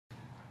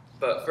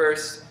But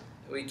first,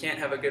 we can't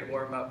have a good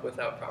warm-up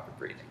without proper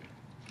breathing.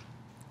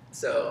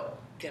 So,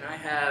 can I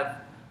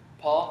have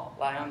Paul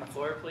lie on the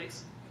floor,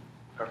 please?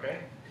 Okay.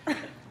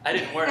 I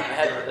didn't warn him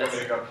ahead for Want me to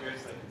this. go up here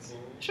so they can see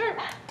me? Sure. All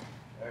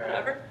right.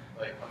 Whatever.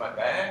 Like on my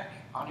back?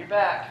 On your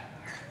back.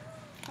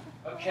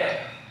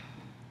 Okay.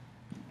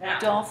 Now,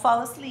 Don't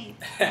fall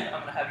asleep. I'm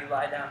going to have you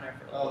lie down there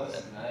for a little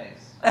bit.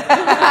 Nice.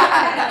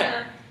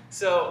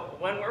 So,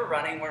 when we're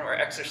running, when we're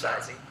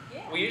exercising,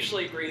 we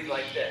usually breathe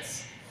like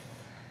this.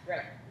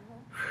 Right.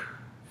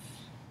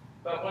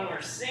 But when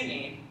we're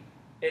singing,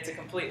 it's a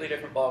completely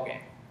different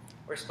ballgame.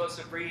 We're supposed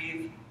to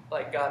breathe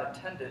like God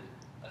intended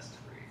us to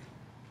breathe.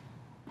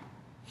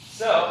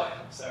 So,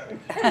 sorry.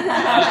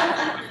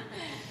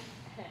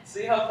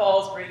 See how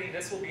Paul's breathing?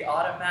 This will be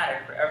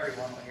automatic for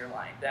everyone when you're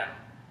lying down.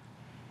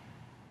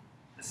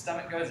 The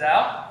stomach goes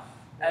out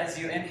as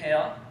you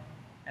inhale,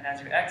 and as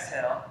you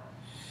exhale,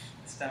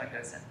 the stomach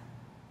goes in.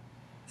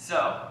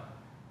 So,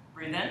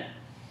 breathe in.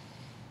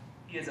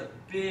 He has a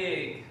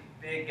big,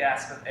 big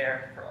gasp of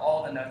air for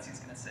all the notes he's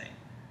going to sing.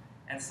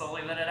 And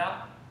slowly let it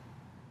out.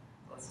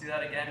 Let's do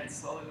that again, and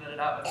slowly let it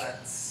out with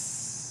that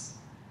tss,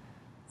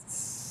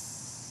 tss.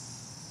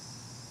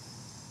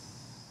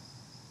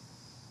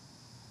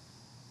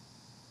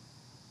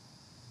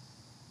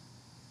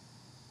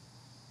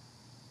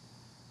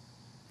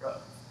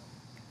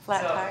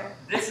 Flat So, tire.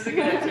 this is a good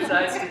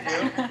exercise to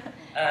do.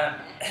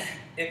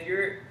 If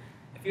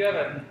you have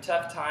a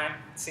tough time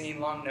singing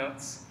long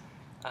notes,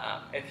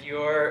 if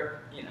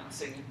you're,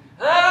 singing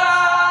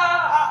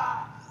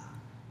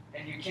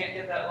and you can't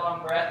get that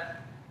long breath,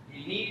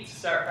 you need to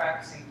start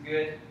practicing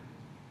good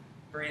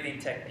breathing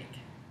technique.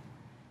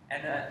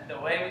 And the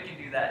way we can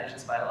do that is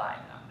just by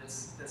lying down.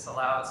 This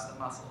allows the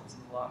muscles in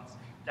the lungs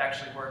to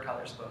actually work how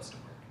they're supposed to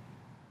work.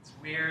 It's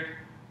weird,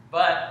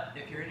 but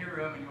if you're in your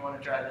room and you want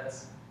to try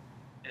this,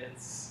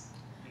 it's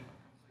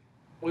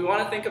we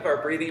want to think of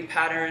our breathing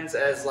patterns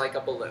as like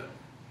a balloon.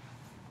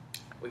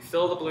 We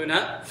fill the balloon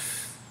up,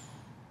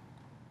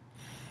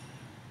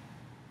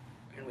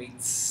 and we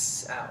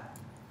tss out.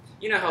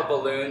 You know how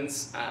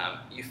balloons,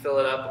 you fill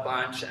it up a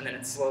bunch, and then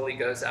it slowly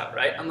goes out,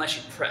 right? Unless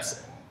you press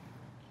it.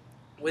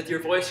 With your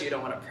voice, you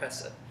don't want to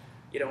press it.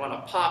 You don't want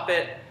to pop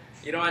it.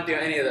 You don't want to do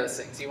any of those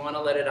things. You want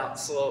to let it out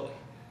slowly.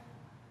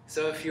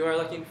 So if you are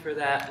looking for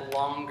that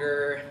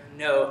longer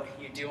note,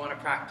 you do want to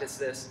practice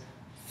this.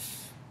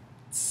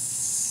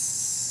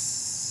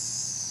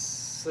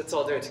 Let's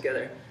all do it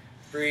together.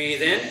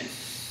 Breathe in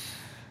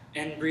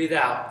and breathe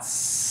out.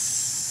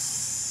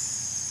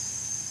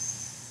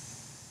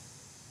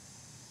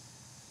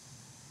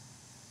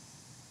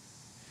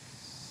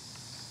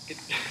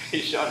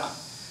 He's showing off.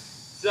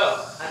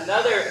 So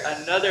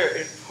another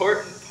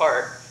important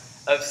part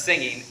of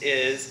singing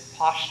is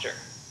posture.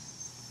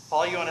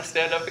 Paul, you want to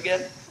stand up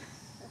again?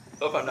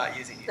 Hope I'm not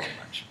using you too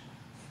much.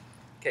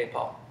 Okay,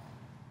 Paul.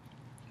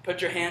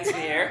 Put your hands in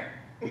the air.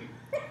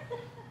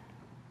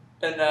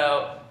 And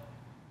now,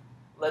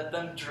 let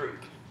them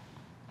droop.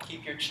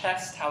 Keep your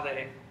chest how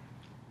they...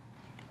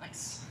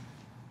 Nice.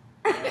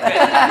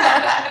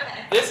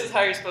 Okay. This is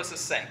how you're supposed to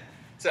sing.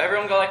 So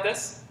everyone go like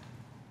this.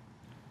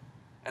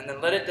 And then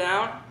let it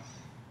down.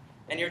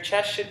 And your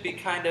chest should be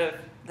kind of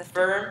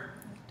firm.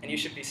 And you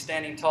should be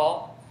standing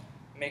tall.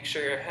 Make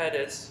sure your head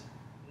is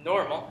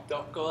normal.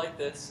 Don't go like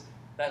this.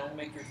 That'll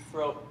make your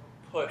throat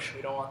push.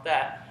 We don't want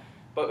that.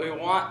 But we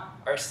want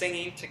our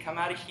singing to come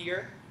out of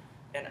here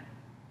and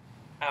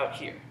out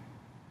here.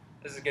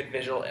 This is a good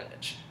visual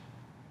image.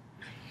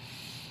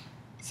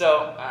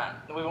 So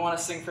we want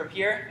to sing from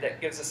here.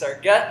 That gives us our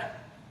gut.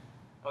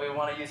 And we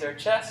want to use our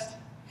chest,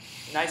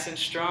 nice and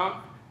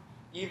strong.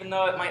 Even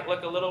though it might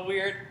look a little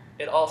weird,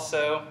 it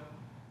also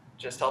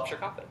just helps your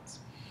confidence.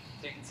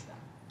 So you can sit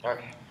down.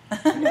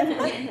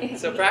 Okay.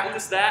 So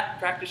practice that.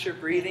 Practice your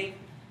breathing.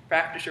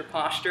 Practice your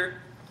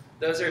posture.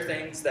 Those are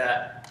things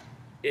that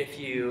if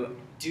you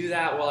do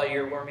that while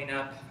you're warming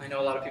up, I know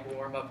a lot of people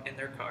warm up in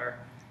their car,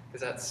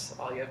 because that's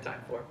all you have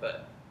time for,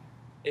 but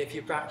if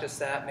you practice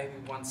that maybe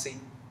once a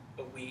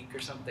week or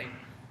something,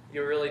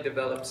 you'll really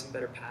develop some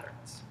better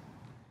patterns.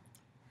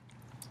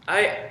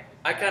 I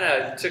kind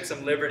of took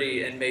some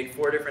liberty and made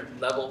 4 different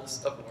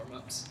levels of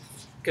warm-ups,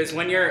 because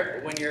when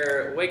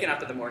you're waking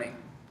up in the morning,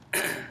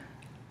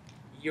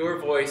 your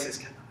voice is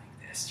kind of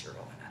like this. You're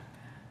rolling out of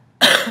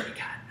bed. You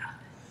got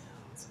nothing.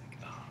 It's like,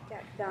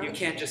 oh. You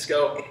can't just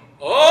go,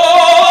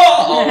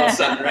 oh, all of a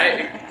sudden,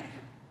 right?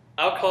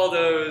 I'll call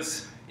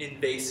those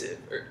invasive,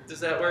 or does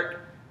that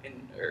work?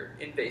 Or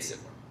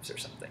invasive warm-ups or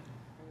something.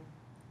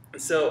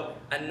 So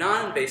a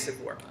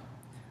non-invasive warm-up,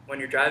 when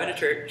you're driving to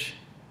church,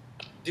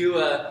 do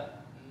a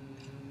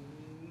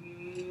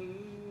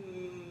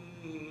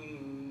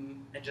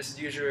and just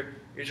use your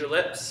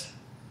lips,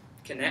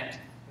 connect.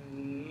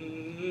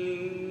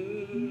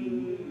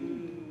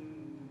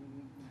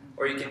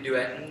 Or you can do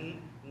it.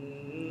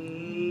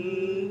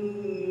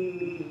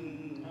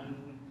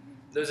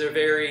 Those are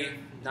very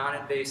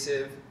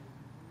non-invasive.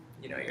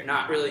 You're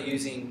not really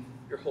using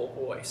your whole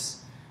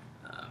voice.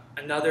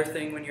 Another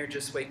thing when you're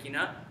just waking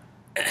up,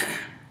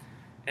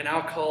 and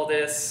I'll call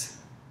this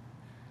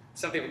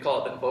some people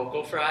call it the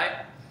vocal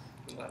fry.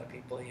 A lot of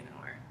people, you know,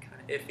 are kind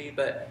of iffy,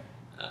 but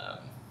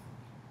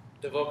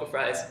the vocal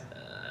fries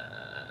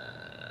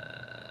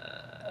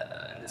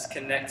just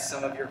connect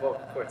some of your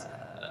vocal cords.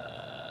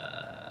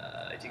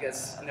 Do you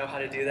guys know how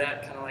to do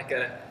that? Kind of like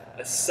a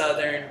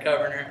southern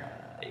governor.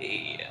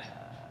 Hey,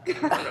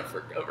 I'm running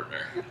for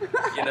governor.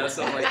 You know,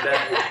 something like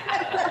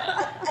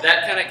that.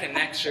 That kind of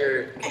connects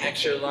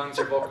your lungs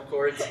or vocal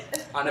cords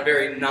on a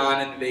very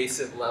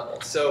non-invasive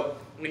level. So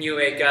when you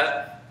wake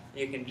up,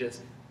 you can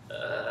just try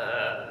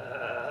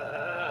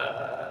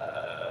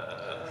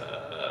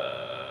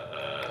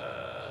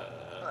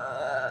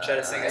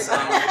to sing a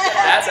song.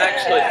 That's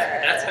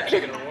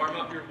actually going to warm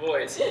up your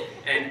voice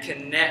and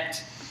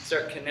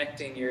start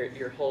connecting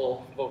your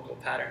whole vocal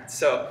pattern.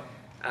 So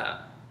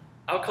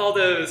I'll call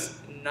those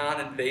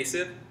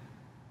non-invasive.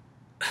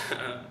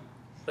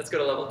 Let's go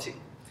to level 2.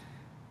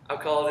 I'll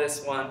call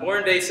this one more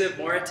invasive,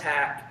 more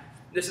attack.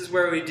 This is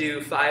where we do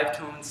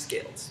 5-tone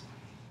scales.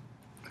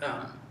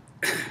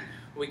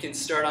 We can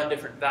start on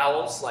different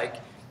vowels like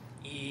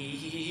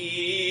E,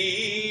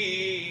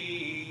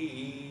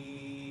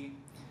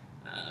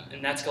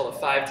 and that's called a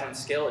 5-tone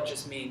scale. It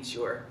just means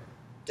you're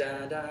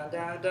da da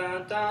da da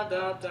da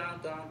da da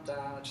da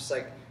da, just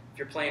like if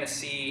you're playing a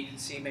C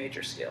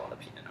major scale on the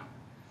piano.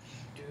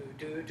 Do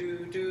do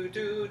do do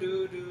do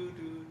do do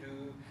do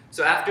do.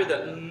 So after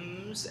the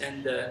ums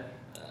and the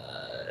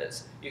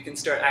you can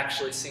start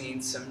actually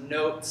singing some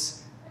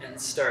notes and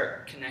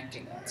start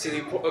connecting them. See, the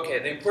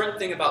important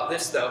thing about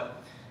this though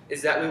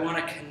is that we want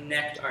to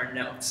connect our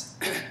notes.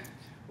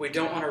 We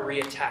don't want to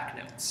re-attack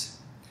notes.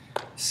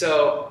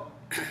 So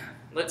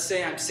let's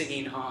say I'm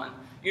singing on.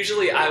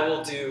 Usually I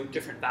will do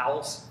different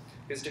vowels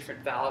because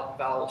different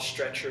vowels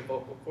stretch your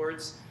vocal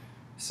cords.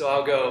 So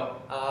I'll go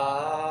ah,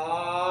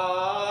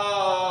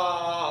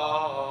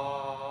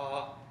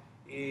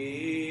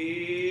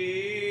 e,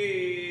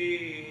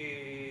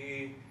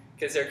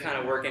 because they're kind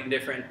of working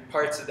different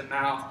parts of the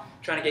mouth,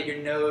 trying to get your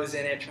nose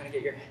in it, trying to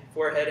get your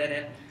forehead in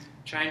it,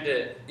 trying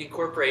to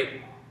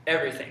incorporate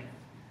everything.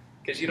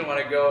 Because you don't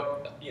want to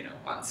go, you know,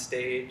 on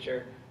stage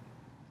or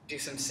do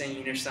some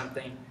singing or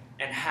something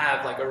and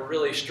have like a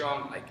really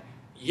strong like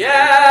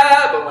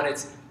yeah, but when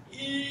it's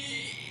you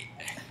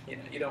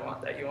know, you don't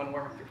want that. You want to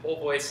warm up your whole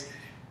voice,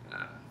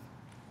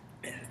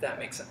 if that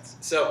makes sense.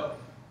 So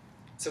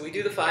we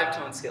do the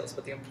 5-tone scales,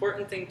 but the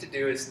important thing to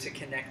do is to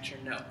connect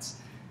your notes.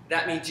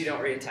 That means you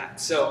don't re-attack.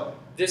 So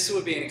this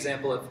would be an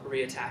example of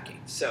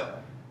re-attacking. So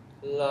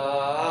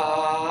la.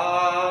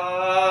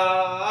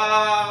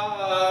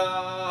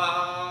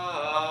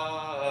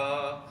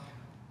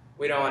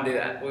 We don't want to do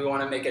that. We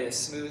want to make it a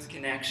smooth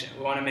connection.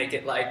 We want to make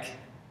it like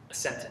a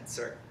sentence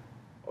or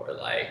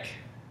like,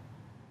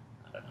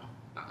 I don't know.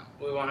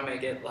 We want to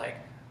make it like,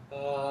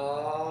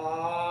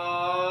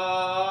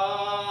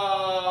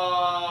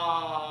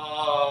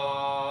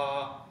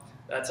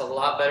 that's a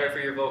lot better for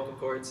your vocal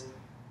cords.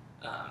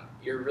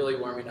 You're really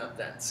warming up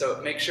then.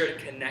 So make sure to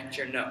connect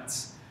your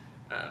notes.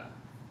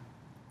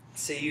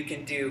 So you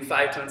can do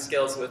 5-tone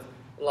scales with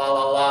la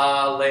la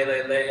la, lay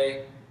lay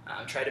lay.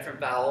 Try different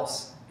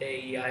vowels,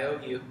 A, E, I,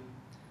 O, U.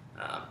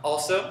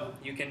 Also,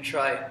 you can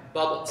try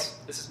bubbles.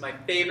 This is my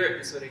favorite.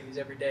 This is what I use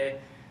every day.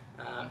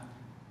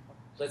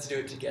 Let's do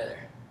it together.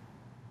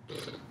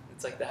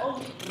 It's like that.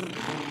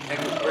 And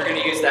we're going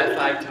to use that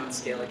 5-tone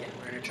scale again.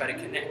 We're going to try to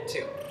connect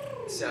too.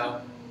 So.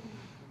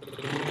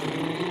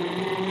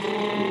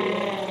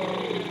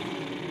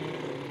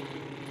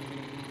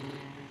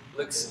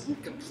 Looks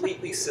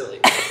completely silly.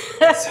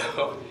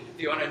 So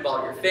if you want to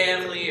involve your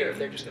family or if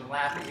they're just going to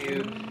laugh at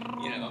you,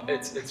 you know,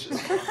 it's just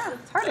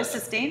It's hard to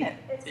sustain it.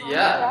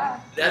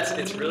 yeah,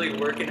 it's really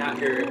working out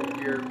your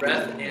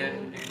breath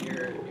and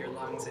your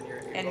lungs and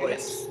your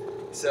voice.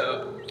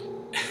 So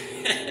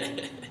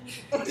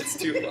it's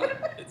too fun.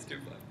 It's too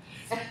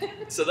fun.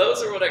 So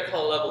those are what I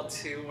call level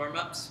 2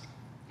 warm-ups.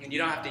 And you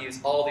don't have to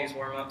use all these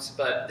warm-ups,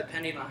 but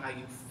depending on how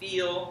you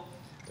feel,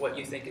 what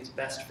you think is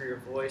best for your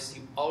voice,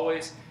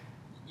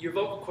 your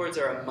vocal cords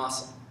are a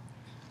muscle.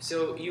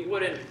 So you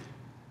wouldn't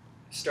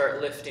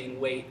start lifting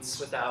weights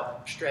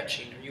without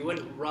stretching, or you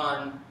wouldn't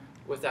run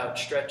without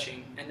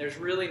stretching, and there's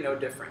really no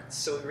difference.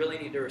 So we really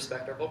need to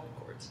respect our vocal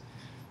cords.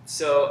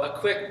 So a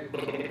quick,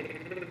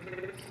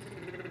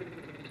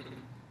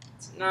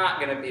 it's not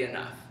going to be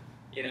enough.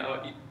 You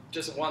know,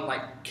 just one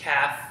like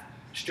calf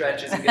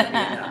stretch isn't going to be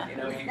enough. You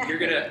know, you're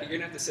gonna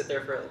have to sit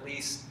there for at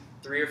least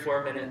 3 or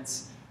 4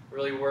 minutes,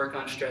 really work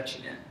on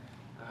stretching it.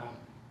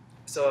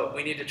 So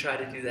we need to try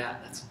to do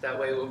that. That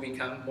way we'll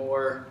become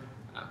more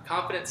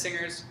confident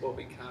singers.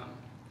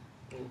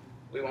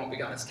 We won't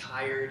become as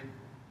tired.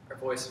 Our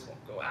voices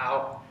won't go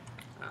out.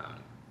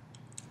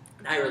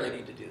 And I really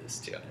need to do this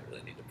too. I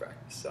really need to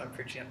practice. So I'm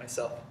preaching at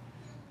myself.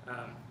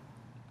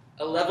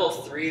 A level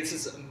 3. This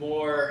is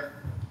more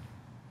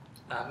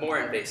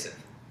invasive.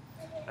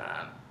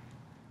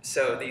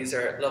 So these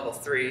are level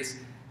 3s.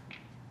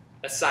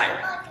 A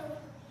siren.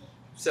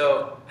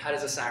 So how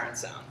does a siren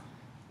sound?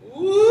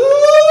 Woo!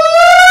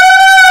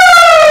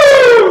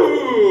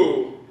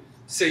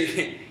 So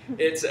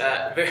it's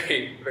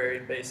very, very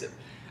invasive.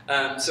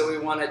 So we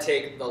want to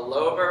take the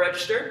low of our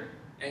register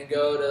and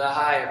go to the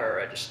high of our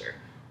register.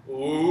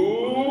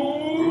 Ooh.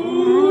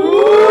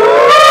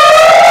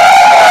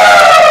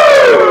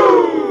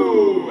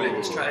 And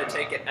just try to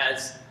take it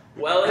as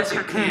well as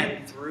you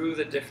can through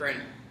the different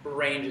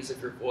ranges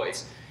of your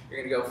voice.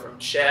 You're going to go from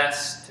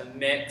chest to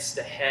mix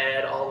to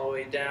head all the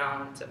way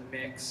down to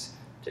mix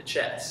to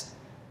chest.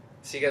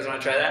 So you guys want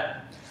to try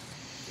that?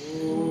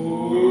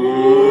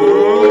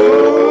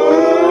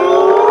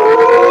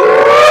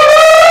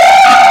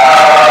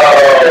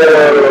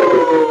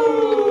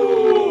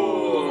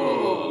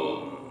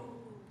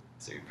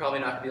 So you're probably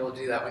not going to be able to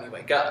do that when you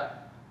wake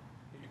up.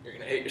 You're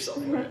going to hate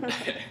yourself for it,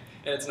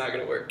 and it's not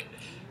going to work.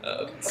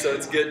 So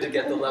it's good to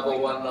get the level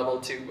 1, level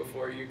 2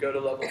 before you go to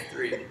level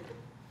 3.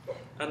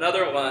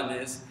 Another one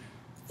is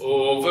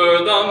over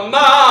the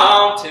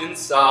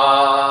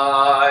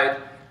mountainside.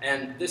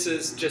 And this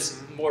is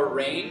just more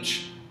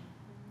range,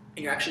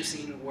 and you're actually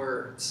singing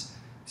words.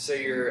 So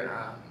you're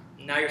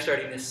now you're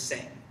starting to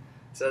sing.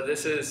 So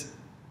this is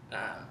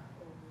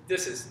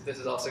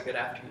also good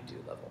after you do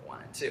level 1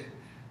 and 2.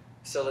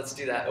 So let's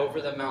do that.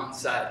 Over the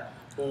mountainside.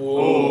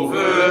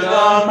 Over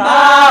the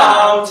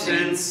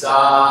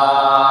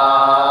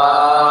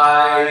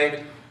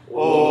mountainside.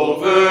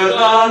 Over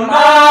the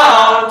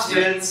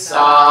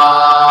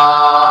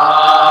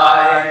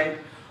mountainside.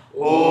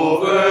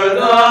 Over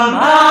the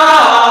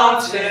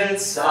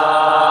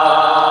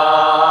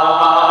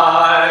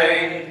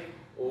mountainside.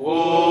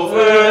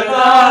 Over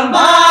the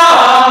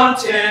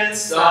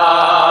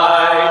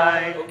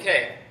mountainside.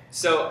 Okay,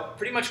 so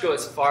pretty much go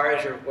as far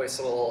as your voice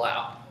will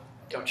allow.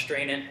 Don't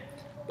strain it,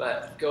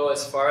 but go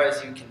as far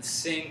as you can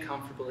sing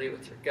comfortably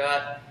with your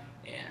gut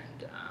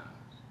and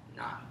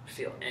not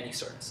feel any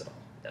soreness at all.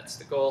 That's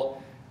the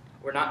goal.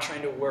 We're not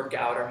trying to work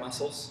out our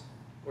muscles.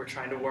 We're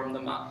trying to warm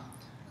them up.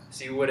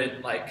 So you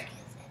wouldn't like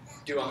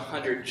do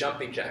 100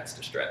 jumping jacks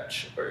to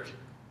stretch or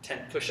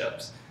 10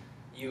 push-ups.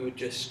 You would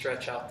just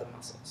stretch out the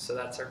muscles. So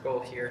that's our goal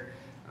here.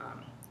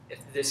 If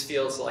this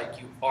feels like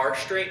you are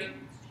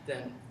straightening,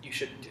 then you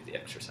shouldn't do the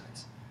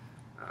exercise.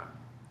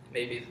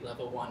 Maybe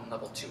level 1 and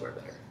level 2 are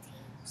better.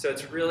 So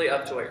it's really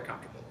up to what you're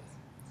comfortable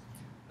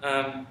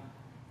with.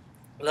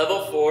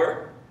 Level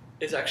 4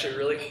 is actually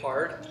really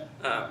hard.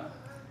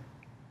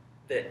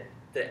 The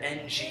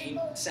NG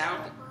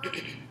sound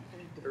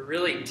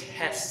really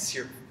tests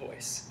your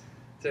voice.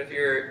 So if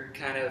you're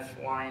kind of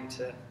wanting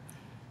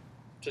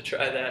to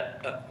try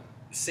that,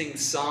 sing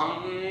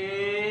song,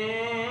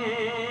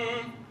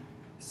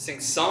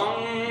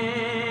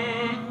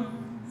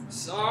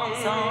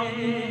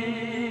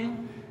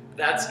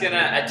 that's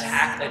gonna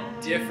attack a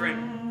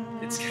different.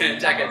 It's gonna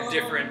attack a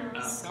different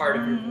part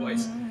of your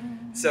voice.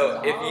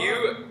 So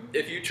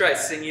if you try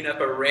singing up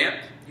a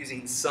ramp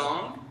using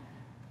song,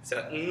 so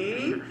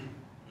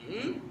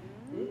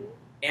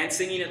and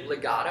singing it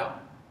legato,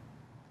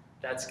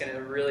 that's going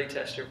to really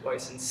test your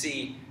voice and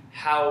see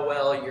how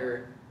well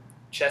your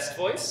chest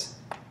voice,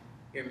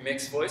 your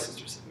mixed voice, is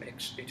just a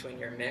mix between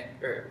your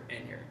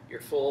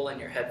your full and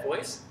your head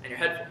voice, and your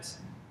head voice.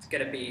 It's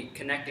going to be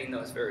connecting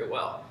those very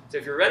well. So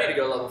if you're ready to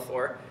go level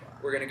 4,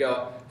 we're going to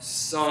go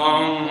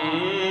song.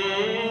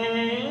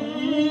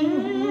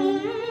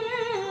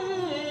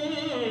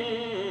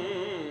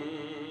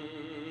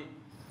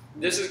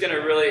 This is going to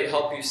really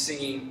help you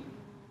singing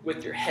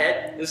with your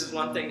head. This is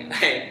one thing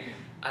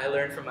I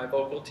learned from my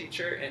vocal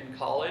teacher in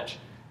college.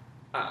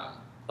 A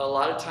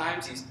lot of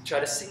times you try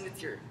to sing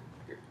with your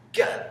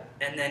gut,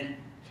 and then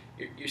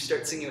you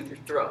start singing with your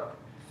throat.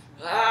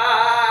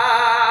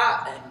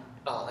 Ah, and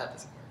oh, that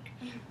doesn't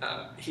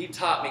work. He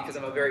taught me, because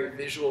I'm a very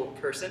visual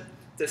person,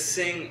 to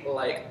sing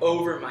like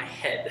over my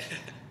head.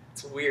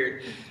 It's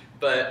weird,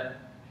 but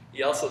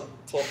he also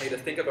told me to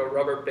think of a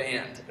rubber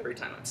band every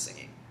time I'm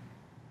singing.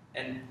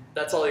 And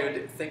that's all he would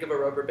do, think of a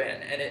rubber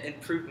band, and it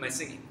improved my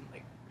singing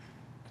like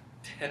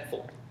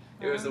tenfold.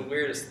 It was the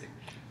weirdest thing.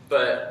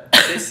 But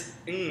this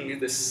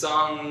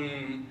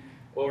song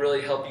will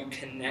really help you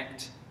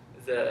connect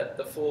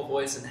the full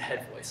voice and the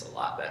head voice a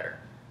lot better.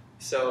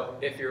 So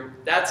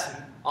that's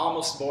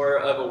almost more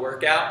of a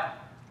workout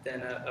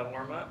than a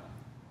warm-up.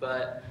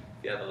 But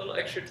if you have a little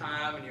extra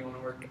time and you want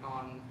to work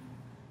on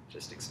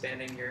just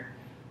expanding your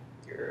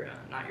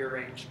not your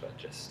range, but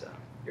just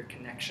your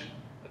connection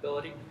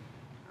ability,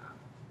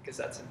 because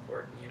that's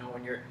important. You know,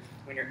 when you're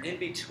in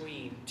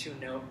between two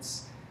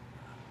notes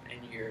and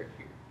you're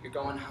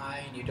going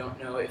high and you don't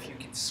know if you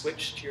can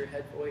switch to your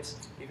head voice,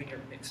 even your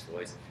mixed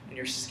voice, and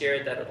you're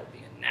scared that it'll be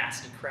a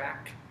nasty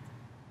crack,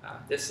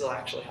 this will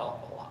actually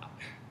help a lot.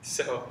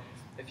 So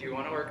if you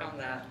want to work on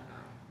that,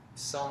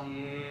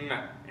 song,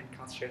 and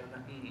concentrate on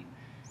that, and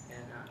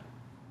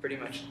pretty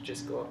much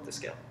just go up the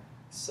scale.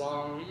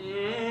 Song,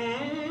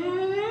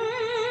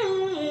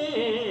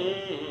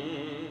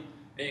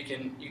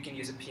 and you can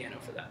use a piano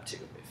for that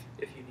too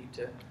if you need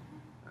to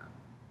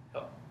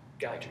help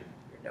guide your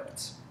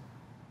notes.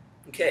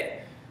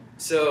 Okay,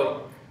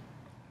 so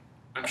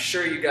I'm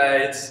sure you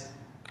guys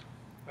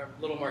are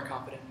a little more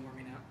confident in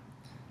warming up.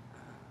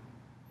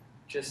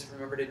 Just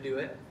remember to do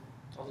it.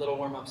 A little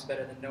warm-up's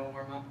better than no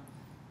warm-up.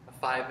 A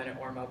 5-minute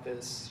warm-up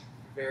is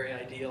very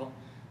ideal,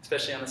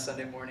 especially on a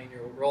Sunday morning.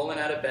 You're rolling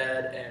out of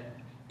bed, and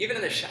even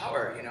in the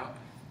shower, you know,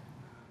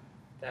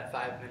 that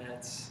 5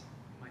 minutes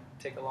might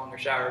take a longer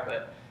shower,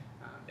 but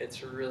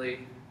it's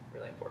really,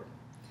 really important.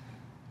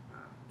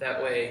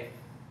 That way,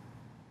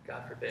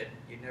 God forbid,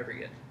 you never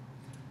get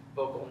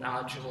vocal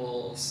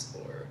nodules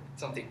or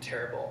something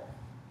terrible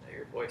that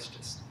your voice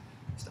just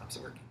stops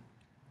working.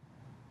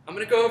 I'm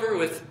going to go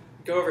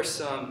over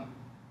some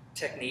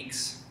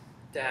techniques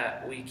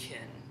that we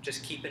can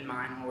just keep in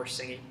mind when we're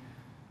singing.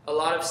 A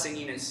lot of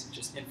singing is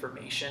just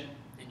information,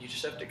 and you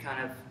just have to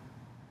kind of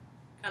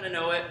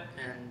know it.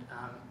 And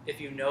if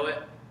you know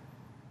it,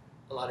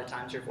 a lot of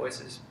times your voice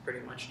is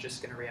pretty much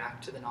just going to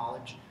react to the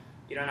knowledge.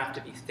 You don't have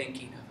to be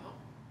thinking of, oh,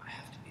 I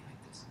have to be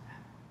like this and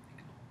that.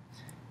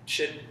 It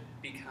should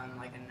become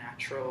like a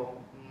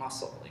natural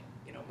muscle,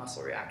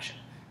 muscle reaction.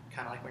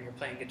 Kind of like when you're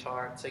playing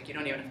guitar. It's like you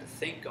don't even have to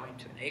think going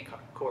to an A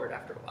chord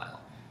after a while.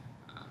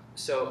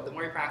 So the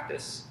more you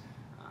practice,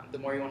 the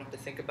more you won't have to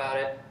think about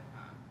it,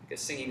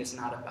 because singing is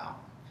not about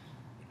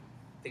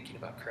thinking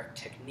about correct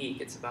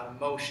technique. It's about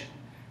emotion.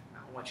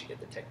 Once you get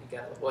the technique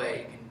out of the way,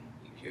 you can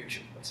use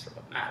your voice for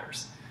what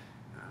matters.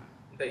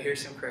 But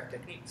here's some correct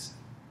techniques.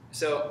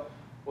 So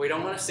we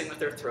don't want to sing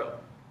with our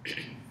throat.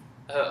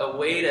 A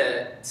way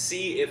to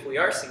see if we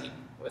are singing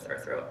with our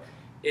throat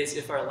is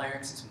if our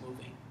larynx is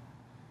moving.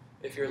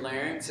 If your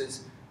larynx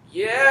is,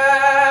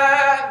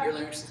 yeah, your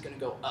larynx is going to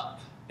go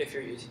up if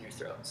you're using your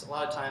throat. So a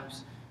lot of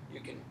times you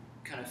can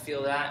kind of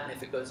feel that, and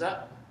if it goes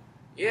up,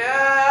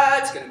 yeah,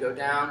 it's going to go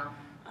down.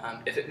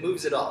 If it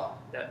moves at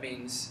all, that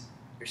means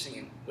you're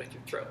singing with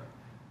your throat.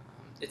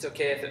 It's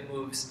okay if it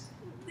moves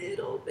a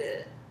little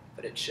bit,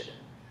 but it shouldn't.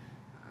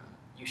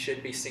 You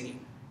should be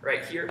singing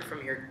right here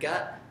from your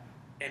gut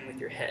and with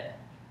your head,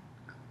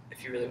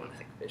 if you really want to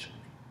think visually.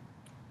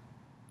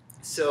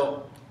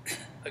 So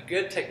a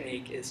good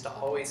technique is to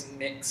always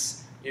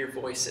mix your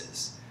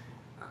voices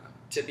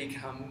to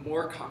become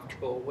more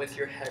comfortable with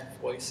your head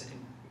voice and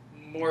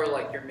more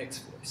like your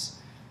mixed voice.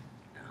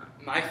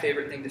 My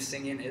favorite thing to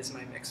sing in is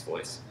my mixed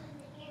voice,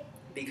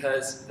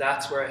 because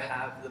that's where I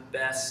have the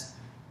best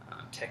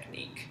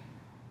technique,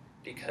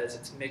 because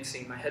it's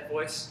mixing my head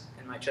voice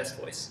and my chest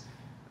voice.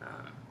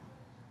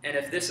 And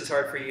if this is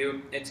hard for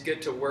you, it's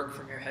good to work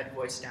from your head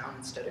voice down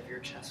instead of your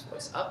chest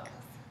voice up.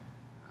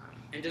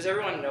 And does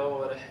everyone know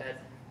what a head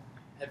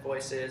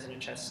voice is and a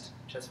chest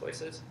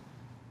voice is?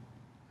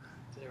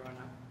 Does everyone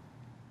know?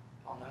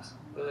 Paul knows?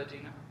 Lila, do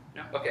you know?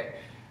 No? Okay.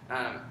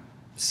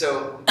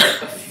 So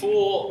a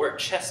full or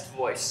chest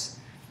voice,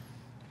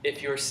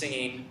 if you're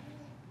singing,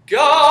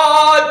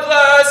 God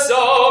bless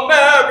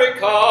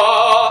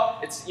America,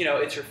 it's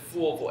your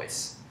full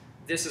voice.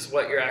 This is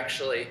what you're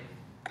actually,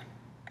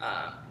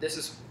 this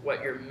is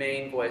what your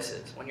main voice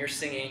is. When you're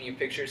singing, you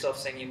picture yourself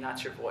singing,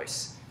 that's your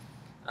voice.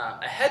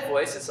 A head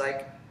voice is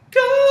like,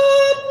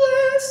 God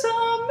bless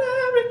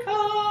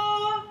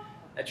America.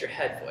 That's your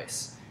head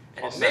voice.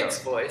 And falsetto. A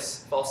mixed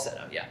voice,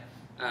 falsetto, yeah.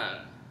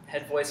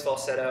 Head voice,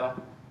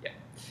 falsetto, yeah.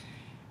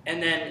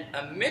 And then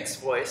a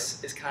mixed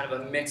voice is kind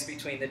of a mix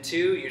between the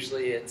two.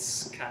 Usually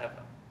it's kind of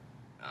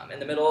in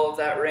the middle of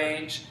that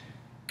range.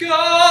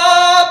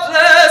 God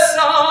bless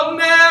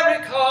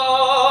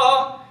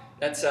America.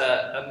 That's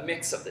a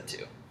mix of the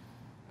two.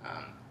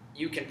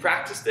 You can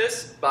practice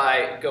this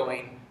by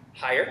going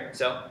higher.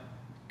 So,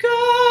 God.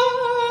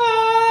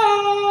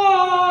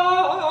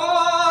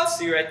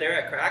 See right there,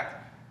 I cracked.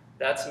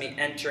 That's me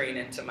entering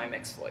into my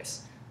mixed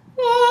voice.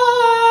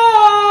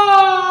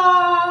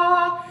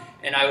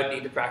 And I would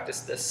need to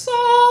practice this song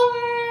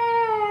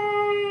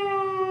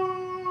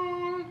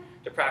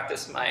to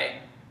practice my,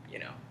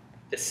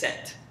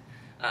 descent.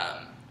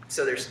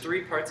 So there's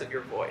 3 parts of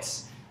your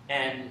voice,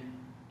 and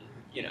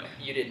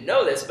you didn't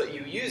know this, but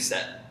you use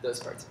those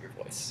parts of your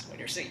voice when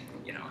you're singing.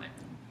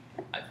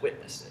 I've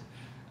witnessed it.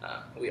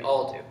 We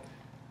all do.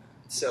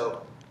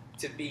 So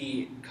to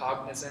be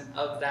cognizant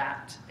of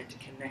that and to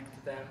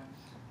connect them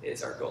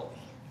is our goal.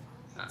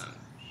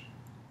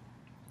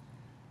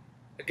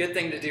 A good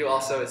thing to do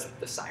also is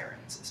the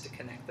sirens, is to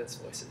connect those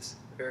voices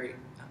very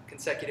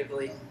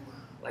consecutively,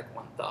 like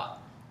one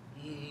thought.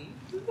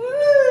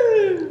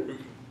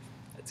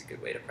 That's a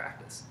good way to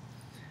practice.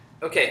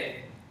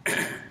 Okay,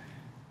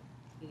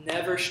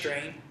 never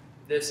strain.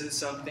 This is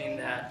something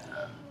that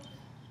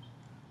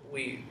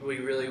we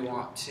really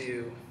want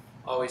to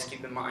always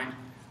keep in mind.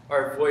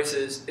 Our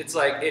voices, it's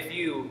like if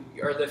you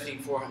are lifting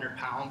 400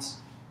 pounds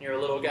and you're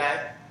a little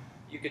guy,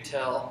 you could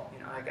tell,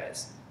 that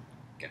guy's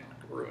gonna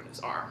ruin his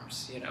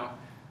arms,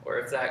 or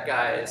if that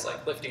guy is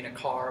like lifting a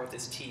car with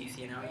his teeth,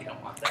 you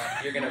don't want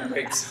that. You're gonna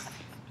break something.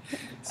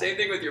 Same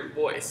thing with your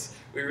voice.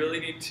 We really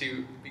need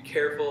to be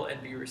careful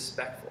and be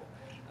respectful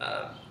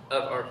of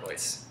our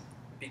voice,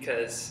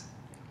 because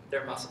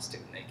they're muscles too,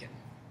 and they can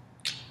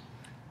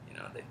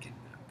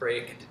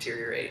break and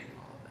deteriorate and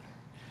all of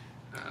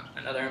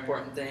that. Another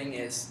important thing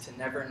is to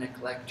never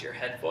neglect your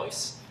head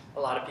voice. A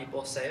lot of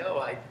people say, oh,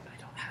 I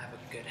don't have a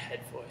good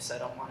head voice, I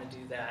don't want to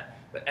do that.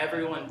 But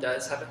everyone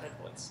does have a head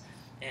voice,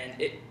 and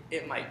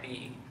it might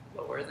be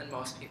lower than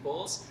most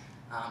people's,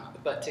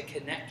 But to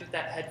connect with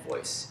that head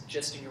voice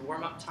just in your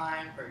warm-up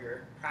time or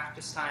your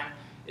practice time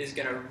is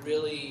going to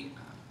really,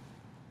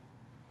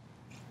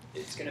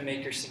 it's going to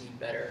make your singing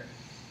better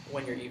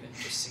when you're even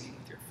just singing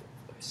with your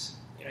full voice.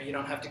 You know, you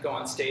don't have to go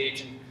on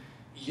stage and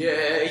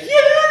yeah,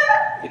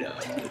 you know,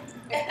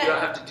 you don't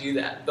have to do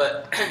that.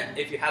 But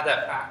if you have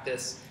that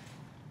practice,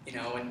 you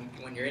know,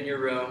 when you're in your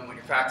room, when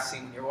you're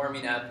practicing, when you're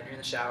warming up, when you're in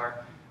the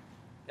shower,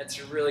 it's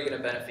really going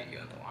to benefit you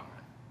in the long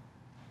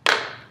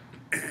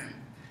run.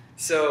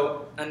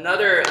 So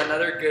another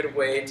good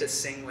way to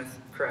sing with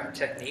correct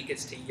technique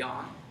is to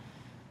yawn.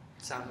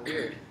 Sounds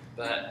weird,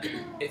 but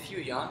if you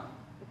yawn,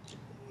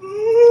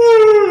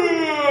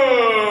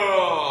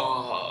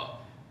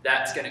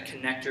 that's going to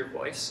connect your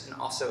voice and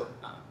also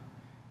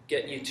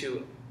get you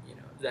to, you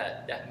know,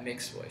 that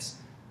mixed voice.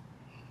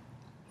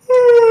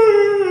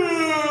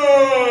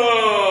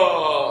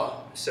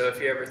 So if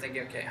you're ever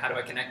thinking, okay, how do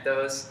I connect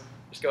those?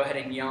 Just go ahead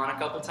and yawn a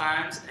couple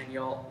times, and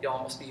you'll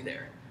almost be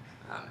there.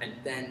 And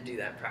then do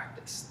that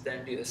practice.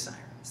 Then do the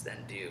sirens. Then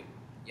do,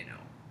 you know,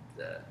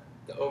 the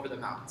over the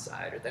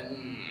mountainside, or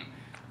then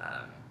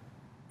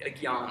a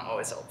yawn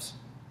always helps.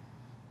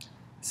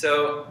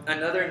 So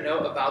another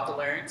note about the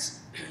larynx: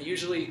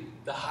 usually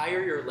the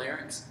higher your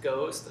larynx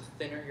goes, the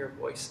thinner your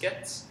voice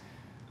gets.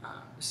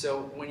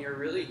 So when you're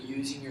really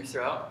using your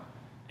throat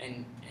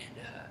and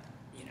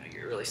you know,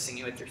 you're really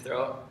singing with your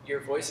throat,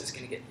 your voice is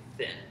going to get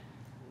thin.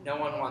 No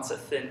one wants a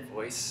thin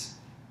voice.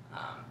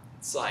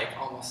 It's like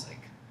almost like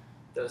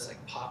those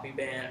like poppy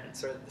band, and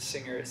sort of the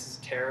singer is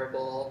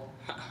terrible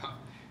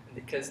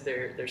because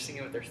they're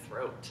singing with their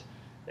throat.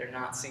 They're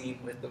not singing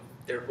with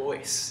their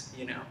voice,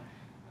 you know.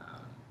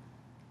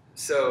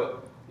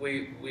 So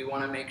we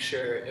want to make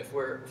sure, if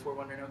we're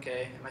wondering,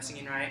 okay, am I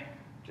singing right?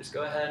 Just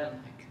go ahead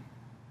and like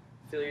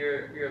feel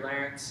your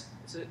larynx.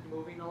 Is it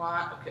moving a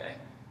lot? Okay.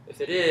 If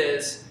it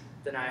is,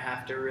 then I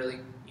have to really,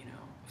 you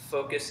know,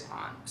 focus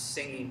on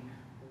singing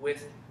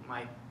with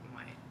my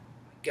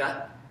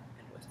gut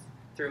and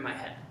through my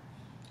head.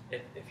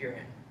 If you're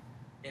an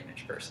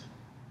image person.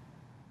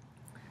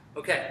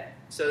 Okay,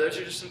 so those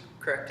are just some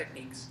correct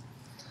techniques.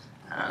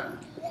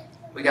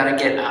 We got to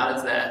get out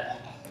of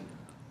that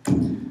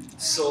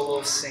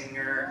solo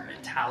singer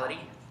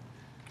mentality,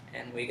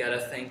 and we got to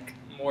think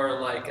more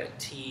like a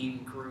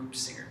team group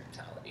singer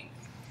mentality.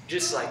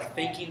 Just like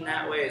thinking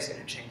that way is going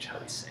to change how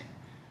we sing.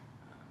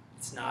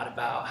 It's not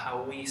about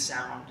how we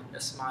sound in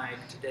this mic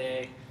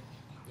today,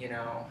 you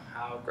know,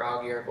 how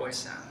groggy our voice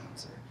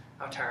sounds or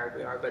how tired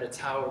we are, but it's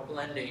how we're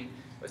blending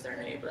with our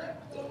neighbor,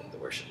 the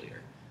worship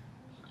leader.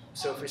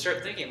 So if we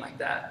start thinking like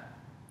that,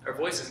 our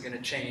voice is going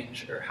to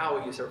change, or how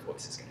we use our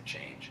voice is going to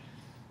change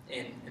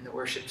in the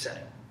worship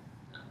setting.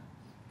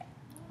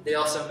 They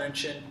also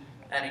mentioned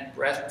adding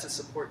breath to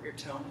support your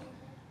tone,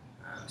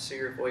 so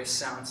your voice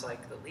sounds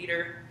like the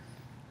leader.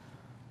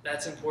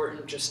 That's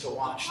important, just to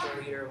watch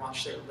the leader,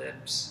 watch their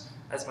lips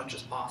as much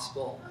as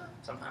possible.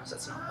 Sometimes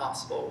that's not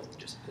possible with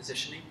just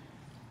positioning,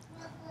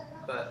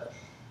 but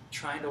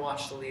trying to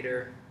watch the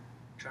leader,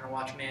 trying to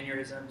watch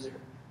mannerisms or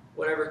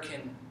whatever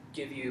can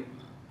give you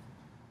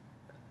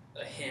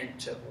a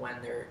hint of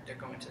when they're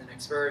going to the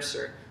next verse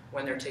or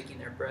when they're taking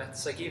their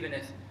breaths. Like even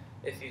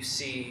if you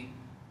see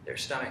their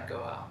stomach go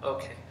out,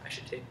 okay, I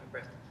should take my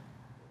breath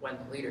when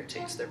the leader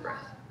takes their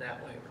breath.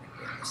 That way we're going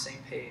to be on the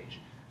same page,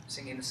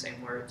 singing the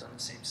same words on the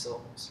same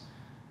syllables.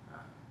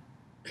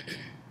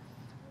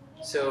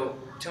 So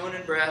tone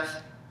and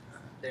breath,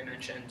 they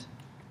mentioned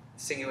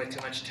singing with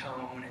too much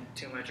tone and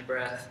too much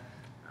breath.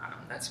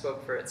 That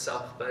spoke for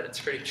itself, but it's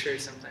pretty true.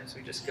 Sometimes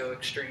we just go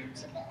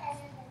extremes in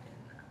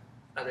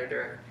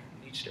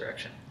each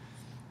direction.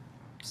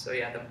 So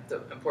yeah,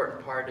 the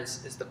important part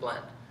is the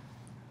blend.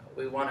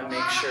 We want to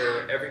make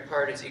sure every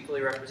part is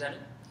equally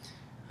represented,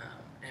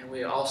 and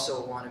we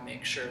also want to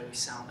make sure we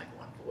sound like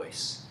one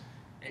voice.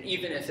 And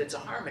even if it's a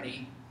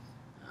harmony,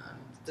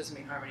 it doesn't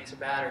mean harmonies are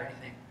bad or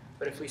anything,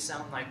 but if we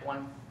sound like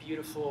one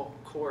beautiful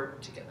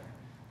chord together,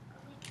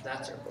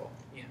 that's our goal,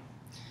 you know.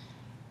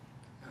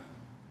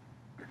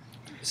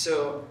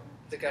 So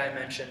the guy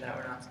mentioned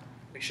that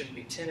we shouldn't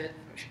be timid,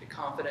 we should be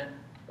confident.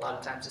 A lot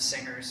of times as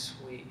singers,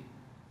 we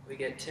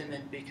get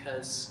timid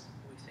because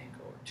we think,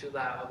 oh, we're too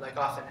loud. Like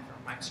often if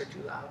our mics are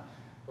too loud,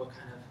 we'll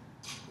kind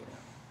of, you know,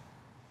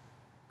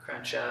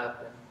 crunch up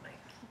and like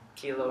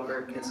keel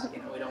over because,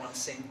 you know, we don't want to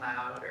sing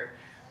loud, or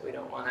we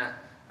don't want to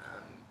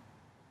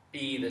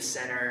be the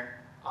center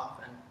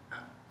often.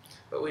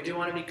 But we do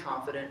want to be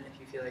confident. If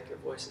you feel like your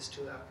voice is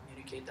too loud,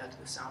 communicate that to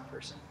the sound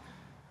person.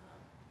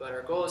 But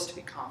our goal is to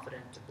be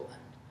confident, to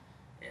blend,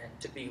 and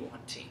to be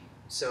one team.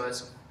 So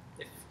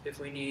if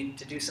we need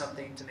to do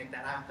something to make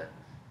that happen,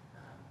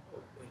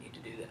 we need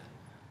to do that,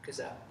 because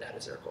that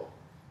is our goal.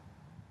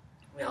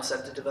 We also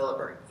have to develop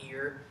our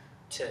ear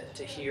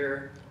to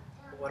hear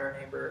what our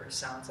neighbor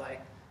sounds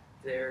like,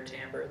 their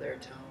timbre, their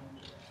tone.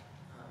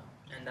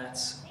 And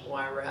that's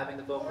why we're having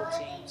the vocal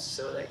teams,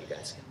 so that you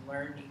guys can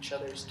learn each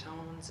other's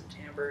tones and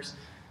timbres,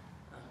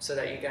 so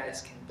that you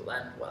guys can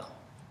blend well.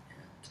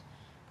 And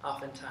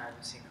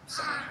oftentimes, you know,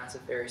 someone has a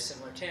very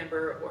similar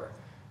timbre, or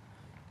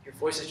your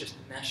voices just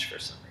mesh for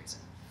some reason.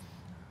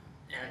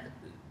 And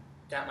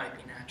that might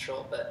be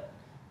natural, but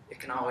it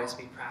can always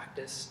be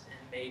practiced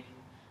and made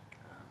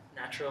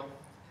natural,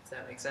 if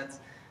that makes sense.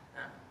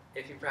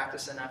 If you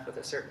practice enough with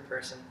a certain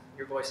person,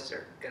 your voices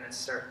are going to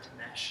start to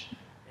mesh,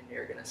 and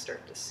you're going to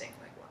start to sing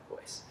like one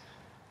voice.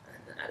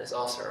 And that is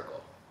also our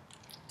goal.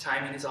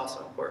 Timing is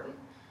also important.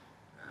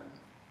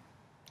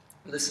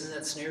 Listen to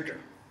that snare drum.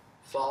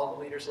 Follow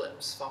the leader's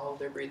lips. Follow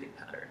their breathing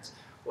patterns.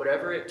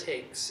 Whatever it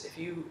takes. If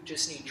you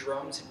just need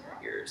drums in your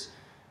ears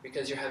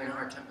because you're having a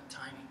hard time with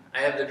timing, I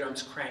have the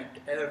drums cranked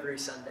every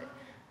Sunday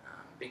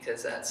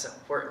because that's so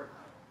important.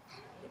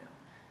 You know,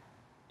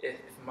 if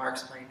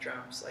Mark's playing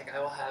drums, like I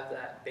will have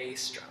that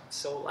bass drum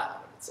so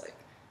loud, it's like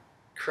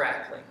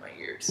crackling my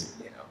ears.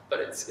 You know, but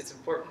it's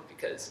important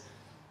because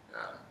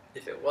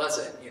if it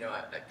wasn't, you know,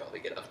 I'd probably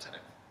get off time.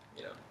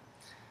 You know.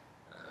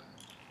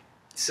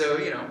 So,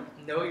 you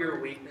know your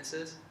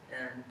weaknesses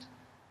and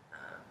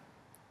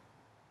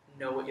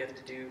know what you have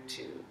to do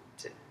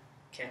to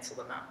cancel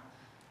them out.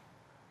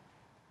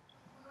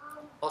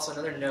 Also,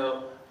 another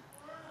note,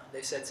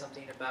 they said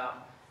something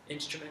about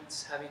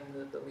instruments, having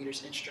the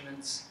leader's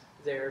instruments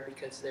there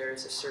because there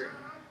is a certain,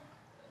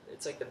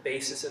 it's like the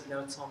basis of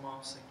notes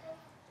almost.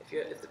 Like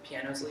if the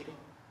piano's leading,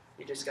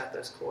 you just got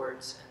those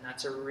chords, and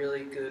that's a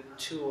really good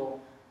tool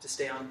to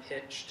stay on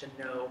pitch, to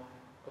know,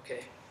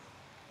 okay,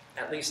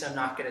 at least I'm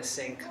not going to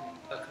sing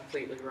a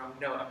completely wrong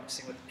note. I'm going to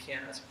sing what the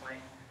piano is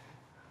playing.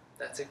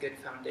 That's a good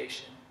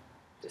foundation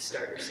to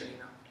start your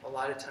singing on. A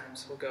lot of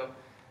times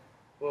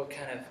we'll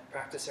kind of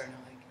practice our note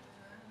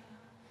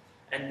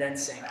and then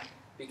sing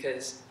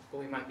because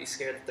we might be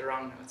scared that the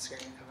wrong note's going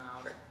to come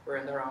out, or we're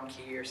in the wrong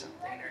key or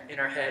something, or in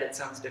our head it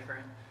sounds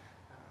different.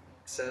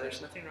 So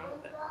there's nothing wrong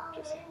with that.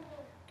 Just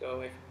go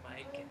away from the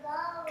mic and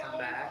come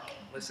back,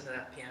 listen to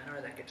that piano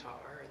or that guitar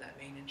or that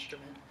main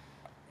instrument,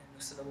 and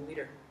listen to the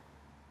leader.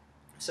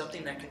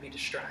 Something that can be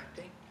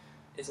distracting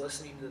is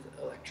listening to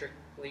the electric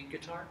lead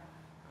guitar,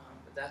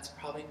 but that's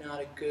probably not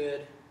a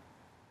good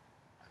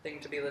thing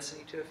to be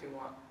listening to if you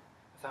want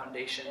a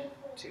foundation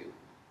to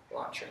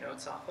launch your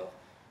notes off of.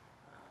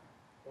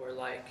 Or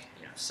like,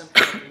 you know, some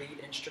kind of lead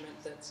instrument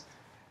that's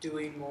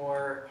doing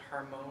more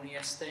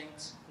harmonious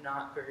things,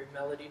 not very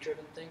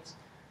melody-driven things.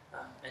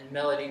 And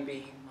melody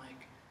being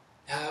like,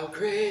 how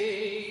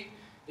great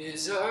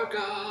is our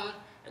God,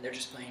 and they're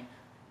just playing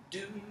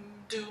doom,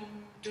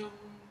 doom, doom,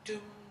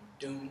 doom,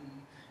 doom,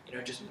 you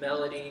know, just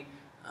melody,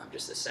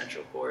 just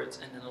essential chords,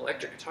 and then the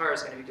electric guitar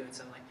is going to be doing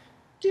something like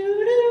do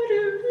do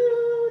do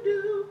do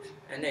do,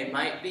 and they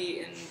might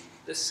be in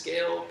the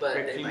scale, but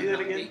Wait, they can might you do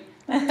not that be.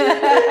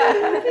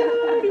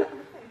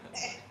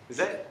 Is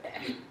that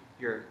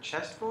your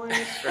chest voice?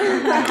 Or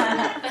No,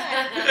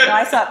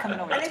 I saw it coming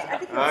over the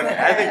top. okay,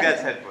 I think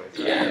that's head voice.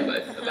 Yeah,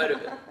 but a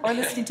bit. Or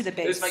listening to the It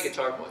bass. was my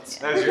guitar voice.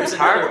 That was your There's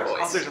guitar another voice.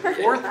 Oh, there's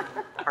a fourth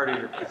part of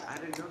your voice. I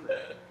didn't know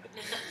that.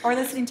 Or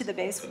listening to the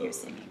bass when you're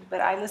singing. But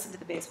I listen to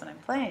the bass when I'm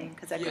playing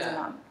because that goes Yeah,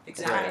 along with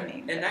the exactly.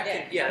 timing. And that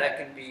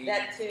can be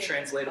That too.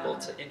 translatable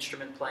to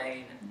instrument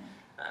playing. And,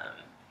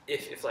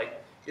 if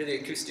like you're the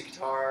acoustic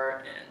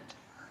guitar and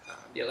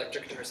the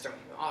electric guitar is throwing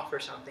you off or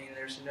something,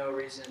 there's no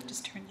reason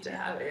Just turn you to down.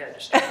 have it. Yeah,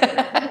 just turn it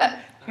down.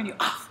 Turn you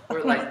off.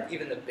 Or like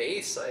even the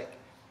bass, like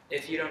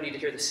if you don't need to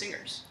hear the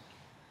singers,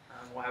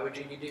 why would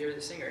you need to hear the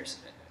singers?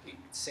 You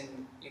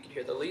can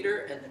hear the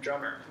leader and the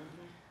drummer.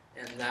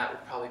 And that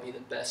would probably be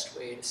the best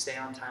way to stay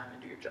on time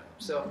and do your job.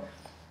 So,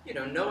 you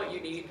know what you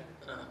need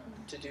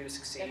to do to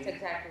succeed. That's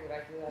exactly what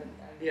I do.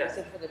 I Yeah.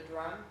 listen for the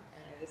drum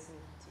and I listen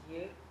to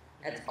you.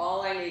 That's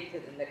all I need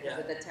because of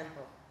the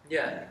tempo.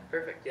 Yeah,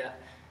 perfect, yeah.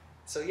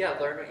 So yeah,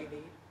 learn what you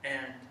need,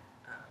 and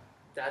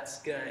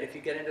that's gonna, if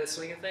you get into the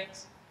swing of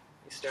things,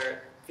 you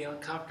start feeling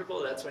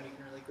comfortable, that's when you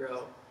can really grow,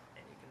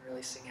 and you can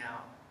really sing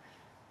out.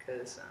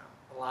 Because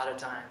a lot of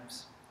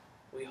times,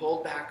 we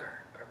hold back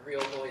our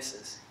real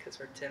voices because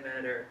we're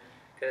timid or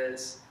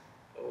because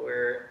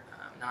we're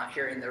not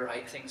hearing the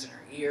right things in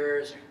our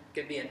ears. Or it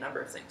could be a number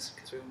of things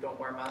because we don't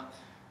warm up.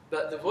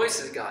 But the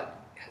voices God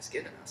has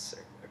given us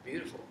are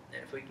beautiful,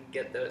 and if we can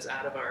get those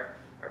out of our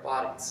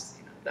bodies,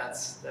 you know,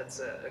 that's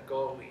a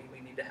goal we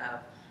need to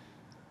have.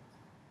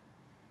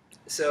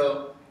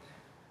 So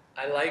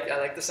I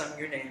like the Song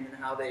Your Name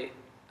and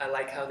I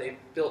like how they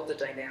built the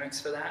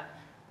dynamics for that.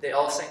 They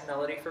all sang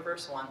melody for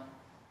verse 1.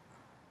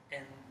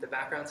 And the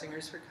background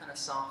singers were kind of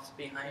soft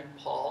behind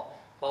Paul.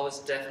 Paul was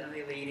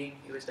definitely leading.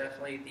 He was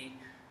definitely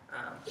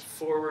the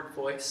forward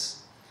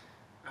voice.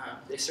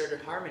 They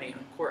started harmony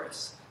on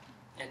chorus.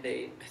 And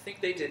I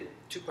think they did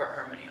 2-part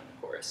harmony on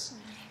the chorus.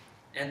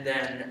 And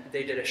then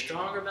they did a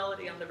stronger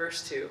melody on the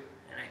verse 2.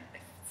 And I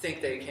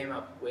think they came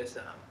up with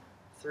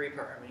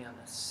 3-part harmony on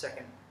the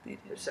second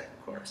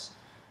chorus.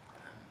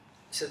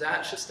 So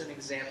that's just an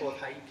example of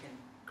how you can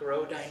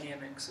grow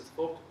dynamics with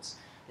vocals.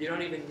 You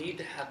don't even need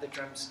to have the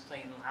drums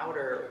playing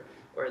louder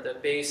or the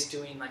bass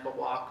doing like a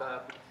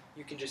walk-up.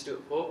 You can just do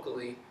it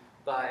vocally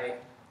by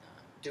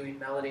doing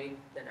melody,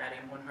 then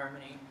adding 1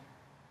 harmony,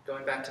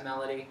 going back to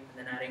melody, and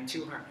then adding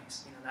 2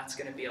 harmonies. You know, that's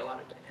going to be a lot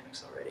of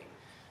dynamics already.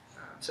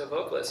 So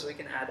vocalists, we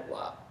can add a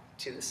lot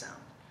to the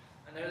sound.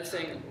 Another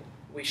thing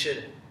we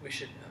should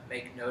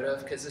make note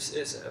of, because this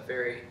is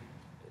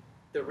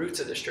the roots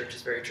of this church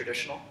is very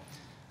traditional,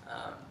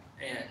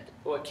 and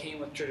what came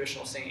with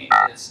traditional singing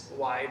is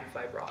wide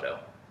vibrato,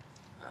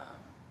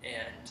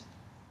 and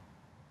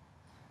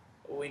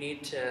we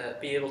need to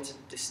be able to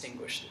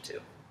distinguish the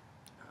two.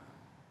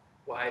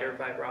 Wider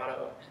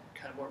vibrato and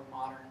kind of more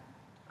modern,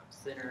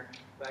 thinner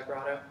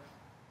vibrato.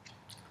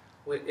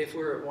 If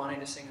we're wanting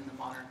to sing in the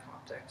modern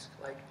context,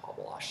 like Paul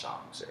Baloche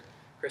songs or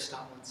Chris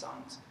Tomlin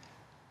songs,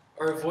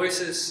 our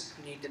voices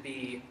need to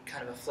be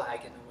kind of a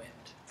flag in the wind,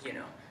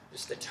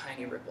 just the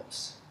tiny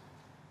ripples.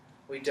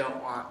 We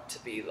don't want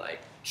to be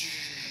like,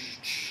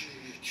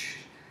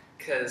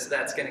 because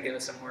that's going to give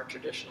us a more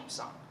traditional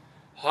song.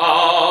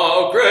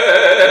 How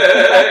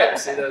great!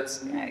 See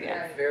those?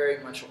 They're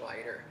very much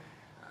wider.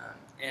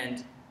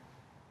 And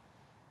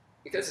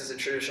because it's a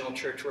traditional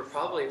church, we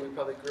probably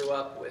grew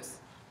up with,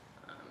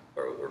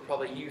 or we're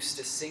probably used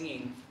to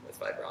singing with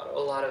vibrato. A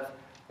lot of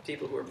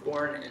people who are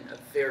born in a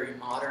very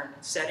modern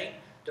setting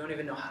don't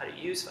even know how to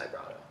use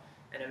vibrato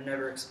and have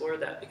never explored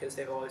that because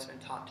they've always been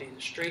taught to use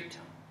a straight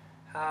tone.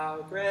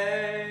 How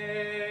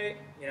great!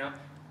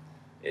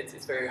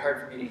 It's very hard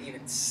for me to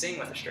even sing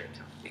with a straight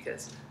tone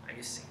because I'm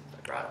used to singing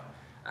vibrato.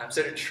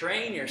 So to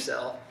train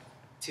yourself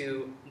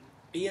to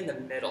be in the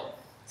middle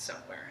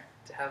somewhere,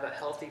 to have a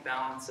healthy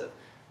balance of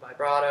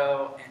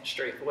vibrato and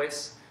straight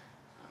voice,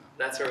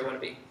 that's where we want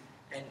to be.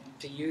 And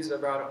to use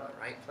vibrato in the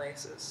right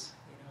places,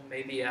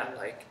 maybe at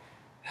like,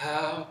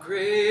 how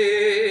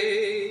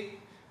great,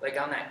 like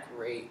on that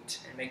great,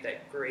 and make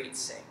that great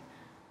sing,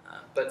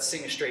 but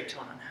sing a straight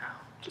tone on how.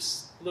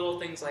 Just little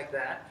things like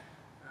that,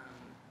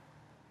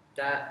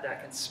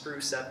 that can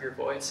spruce up your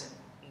voice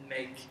and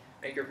make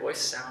your voice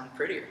sound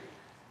prettier.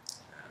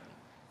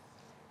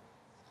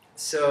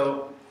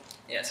 So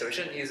we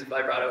shouldn't use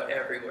vibrato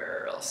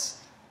everywhere, or else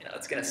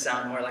it's going to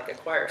sound more like a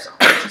choir song,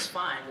 which is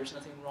fine. There's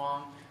nothing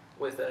wrong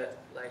with a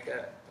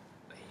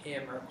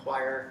hymn or a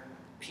choir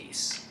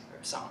piece or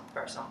a song,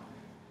 choir song.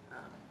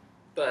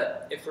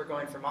 But if we're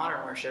going for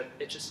modern worship,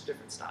 it's just a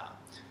different style.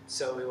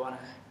 So we want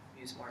to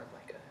use more of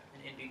like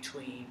an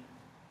in-between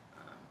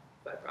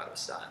vibrato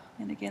style.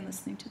 And again,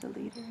 listening to the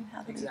leader and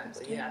how the leader's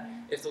doing it.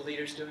 If the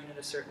leader's doing it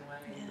a certain way,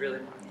 you really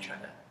want to try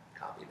to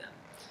copy them.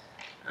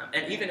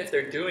 And even if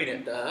they're doing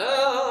it,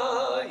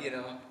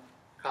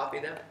 copy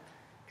them.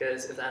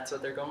 Because if that's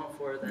what they're going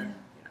for, then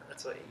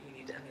that's what you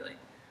need to emulate.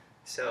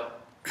 So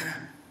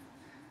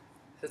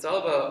it's all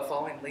about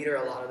following leader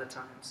a lot of the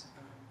times,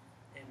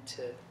 and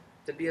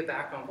to be a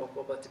background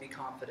vocal, but to be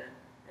confident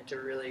and to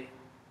really,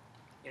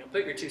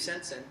 put your 2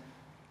 cents in,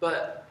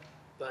 but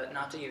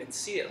not to even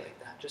see it like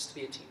that. Just to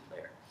be a team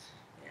player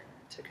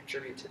and to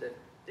contribute to the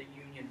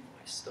union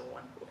voice, the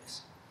one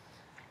voice.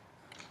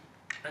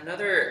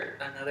 Another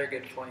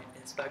good point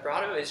is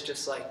vibrato is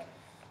just like,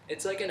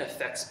 it's like an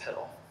effects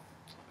pedal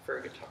for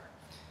a guitar.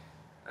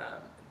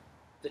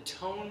 The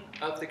tone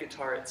of the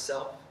guitar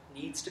itself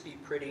needs to be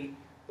pretty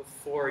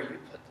before you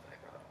put the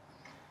vibrato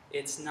on.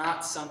 It's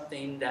not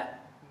something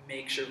that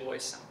makes your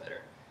voice sound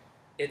better.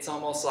 It's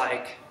almost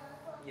like,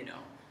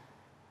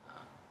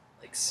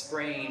 like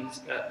spraying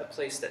a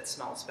place that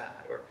smells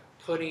bad, or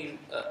putting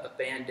a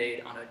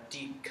Band-Aid on a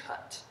deep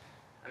cut.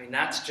 I mean,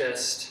 that's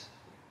just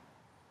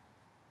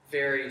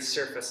very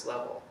surface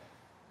level,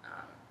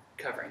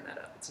 covering that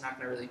up. It's not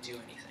going to really do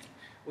anything.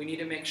 We need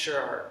to make sure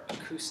our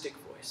acoustic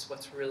voice,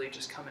 what's really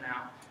just coming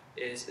out,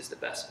 is the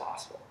best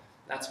possible.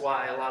 That's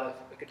why a lot of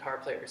guitar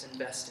players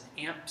invest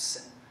in amps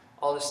and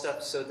all this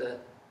stuff, so the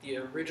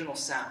original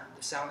sound,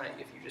 the sound that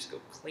if you just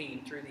go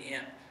clean through the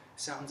amp,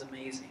 sounds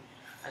amazing.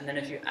 And then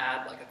if you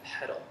add like a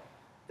pedal,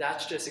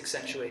 that's just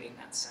accentuating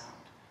that sound.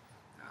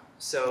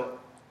 So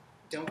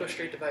don't go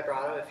straight to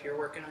vibrato if you're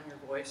working on your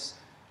voice.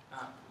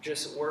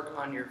 Just work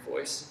on your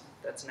voice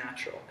that's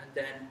natural, and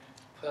then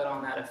put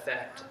on that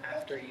effect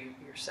after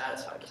you're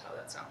satisfied with how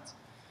that sounds.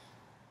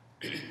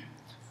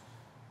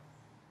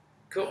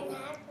 Cool.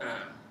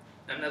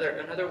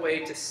 Another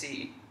way to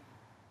see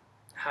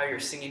how your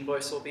singing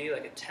voice will be,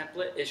 like a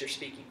template, is your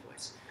speaking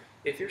voice.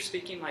 If you're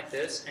speaking like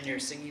this and you're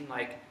singing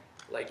like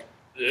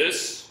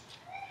this,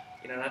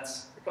 you're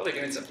probably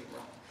doing something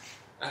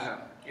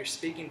wrong. Your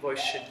speaking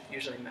voice should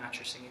usually match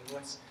your singing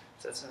voice.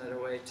 So that's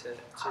another way to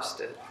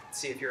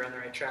see if you're on the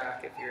right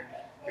track, if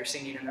you're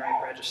singing in the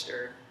right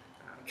register.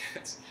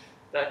 Because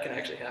that can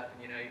actually happen.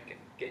 You can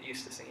get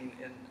used to singing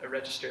in a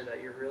register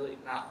that you're really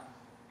not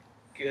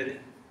good in.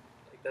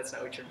 Like, that's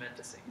not what you're meant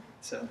to sing.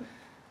 So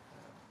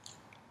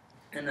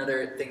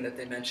another thing that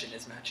they mention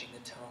is matching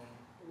the tone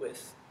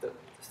with the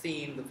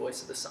theme, the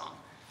voice of the song.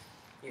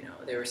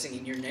 They were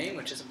singing Your Name,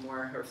 which is a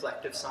more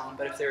reflective song,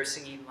 but if they were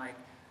singing like,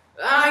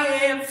 I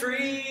am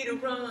free to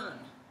run,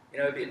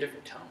 it would be a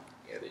different tone.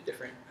 It would be a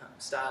different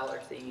style or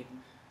theme.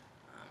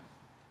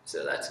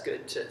 So that's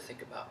good to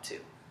think about too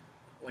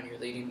when you're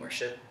leading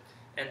worship.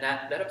 And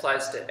that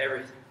applies to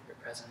everything, your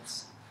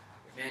presence,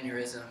 your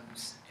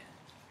mannerisms, and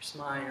your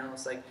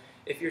smiles. Like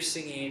if you're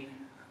singing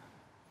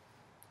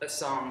a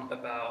song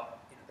about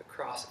the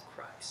cross of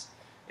Christ,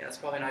 it's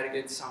probably not a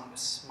good song to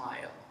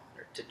smile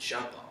or to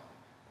jump on.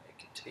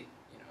 to be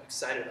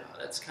excited about.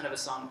 That's kind of a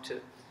song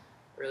to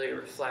really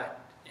reflect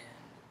and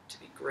to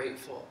be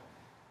grateful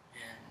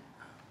and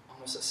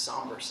almost a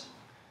somber song.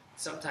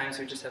 Sometimes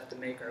we just have to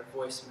make our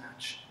voice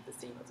match the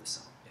theme of the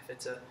song. If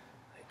it's the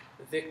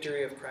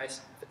victory of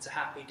Christ, if it's a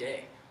happy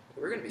day,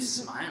 we're going to be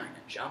smiling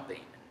and jumping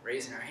and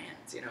raising our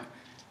hands,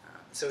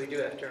 So we do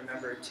have to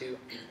remember to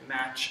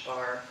match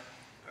our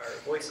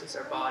voices,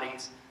 our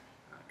bodies,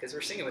 because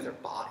we're singing with our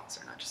bodies,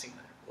 we're not just singing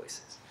with our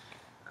voices.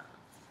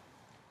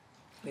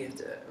 We have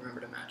to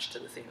remember to match to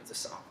the theme of the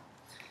song.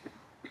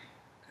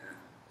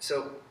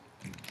 So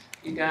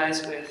you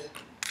guys with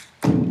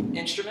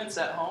instruments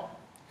at home,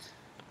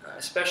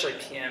 especially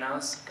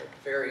pianos, are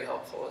very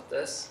helpful with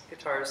this.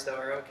 Guitars, though,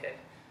 are okay.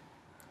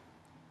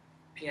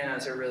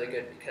 Pianos are really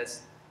good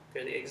because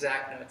they're the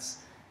exact notes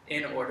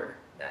in order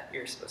that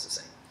you're supposed to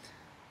sing.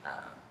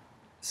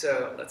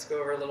 So let's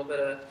go over a little bit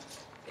of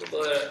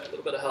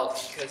help,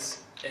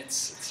 because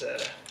it's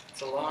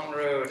a long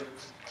road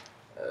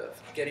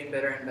of getting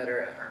better and better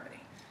at harmony.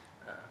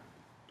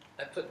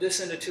 I put this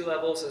into 2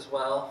 levels as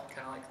well,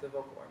 kind of like the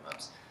vocal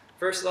warm-ups.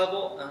 First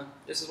level,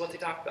 this is what they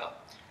talk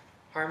about.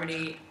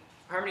 Harmony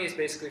is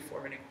basically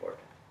forming a chord.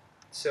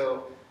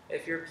 So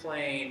if you're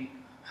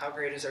playing How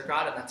Great Is Our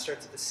God, and that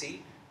starts with the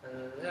C, da,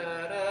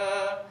 da,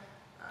 da,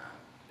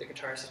 the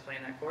guitarist is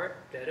playing that chord,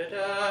 da, da,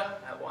 da,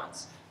 at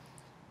once.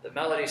 The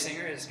melody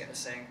singer is going to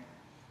sing,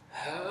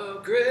 how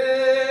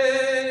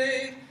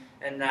great,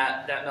 and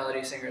that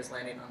melody singer is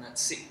landing on that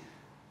C.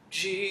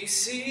 G,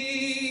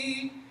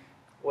 C.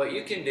 What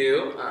you can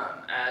do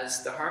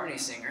as the harmony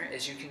singer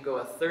is you can go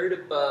a third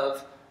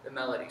above the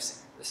melody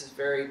singer. This is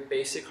very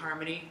basic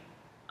harmony.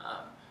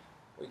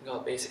 We can call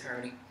it basic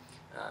harmony.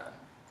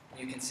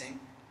 You can sing,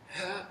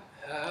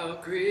 how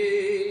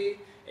great,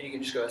 and you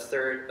can just go a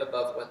third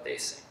above what they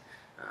sing.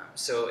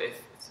 So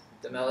if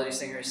the melody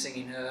singer is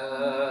singing,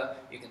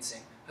 you can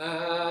sing,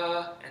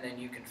 and then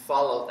you can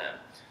follow them.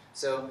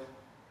 So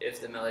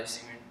if the melody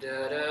singer,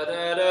 da da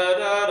da da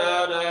da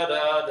da da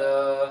da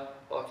da,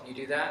 well, can you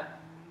do that?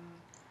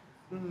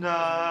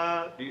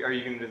 Da. Are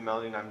you going to do the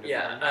melody and I'm doing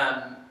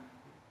Yeah.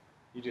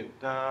 You do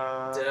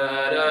da Da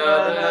da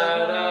da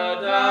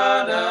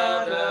da da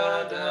da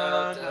da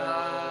da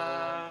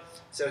da.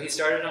 So he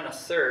started on a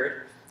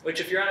third, which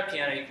if you're on a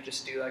piano, you could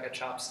just do like a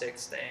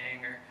chopsticks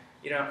thing, or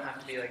you don't have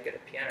to be like good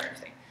at piano or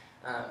anything.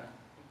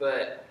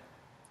 But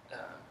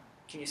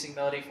can you sing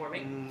melody for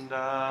me?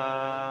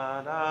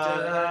 da da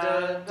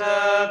da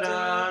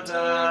da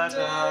da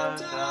da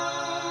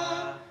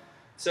da.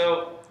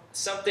 So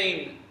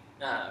something.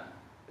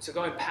 So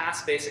going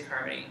past basic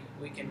harmony,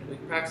 we can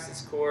practice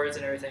these chords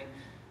and everything,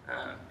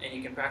 and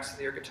you can practice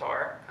with your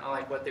guitar, kind of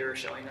like what they were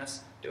showing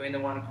us, doing the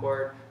one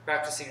chord,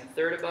 practicing a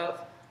third above,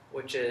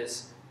 which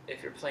is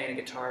if you're playing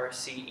a guitar,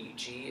 C, E,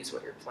 G is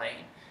what you're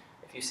playing.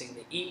 If you sing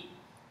the E,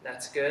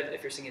 that's good.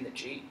 If you're singing the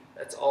G,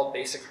 that's all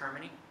basic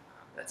harmony.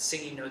 That's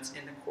singing notes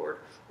in the chord,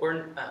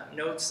 or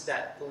notes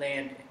that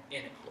land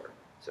in a chord.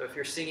 So if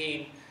you're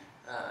singing,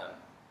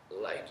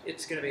 like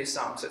it's going to be a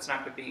song, so it's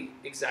not going to be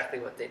exactly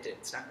what they did.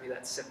 It's not going to be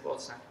that simple.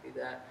 It's not going to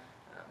be that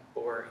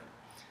boring.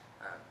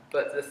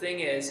 But the thing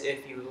is,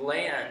 if you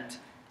land,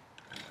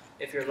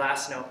 if your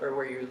last note or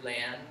where you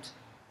land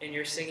in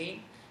your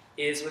singing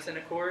is within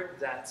a chord,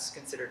 that's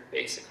considered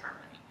basic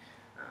harmony.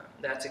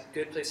 That's a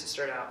good place to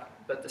start out.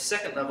 But the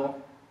second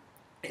level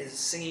is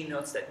singing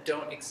notes that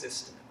don't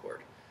exist in the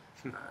chord.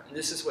 And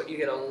this is what you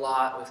get a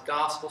lot with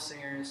gospel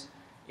singers.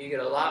 You get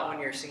a lot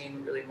when you're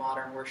singing really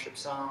modern worship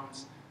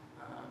songs.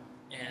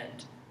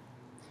 And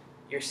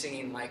you're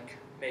singing like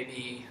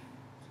maybe,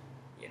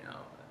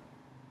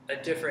 a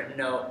different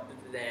note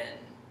than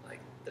like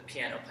the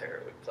piano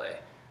player would play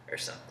or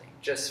something,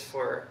 just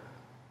for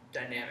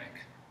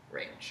dynamic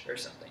range or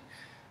something.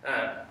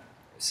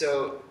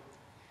 So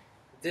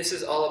this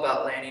is all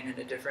about landing in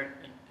a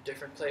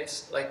different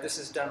place. Like this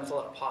is done with a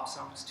lot of pop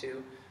songs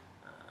too.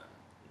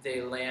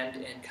 They land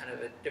in kind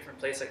of a different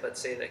place. Like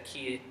let's say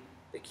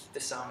the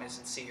song is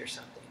in C or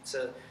something.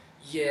 So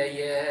yeah,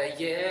 yeah,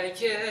 yeah,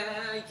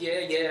 yeah, yeah,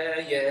 yeah,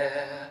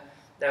 yeah.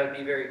 That would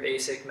be very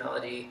basic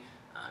melody.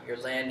 You're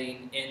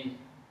landing in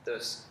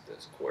those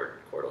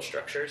chordal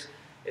structures.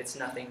 It's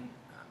nothing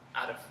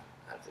out of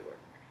the ordinary.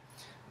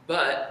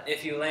 But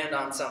if you land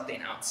on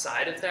something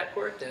outside of that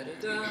chord, da da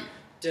da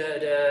da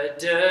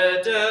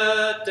da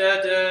da da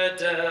da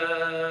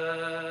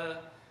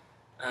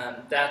da,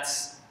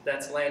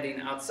 that's landing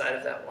outside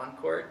of that one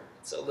chord.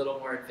 It's a little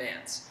more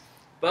advanced.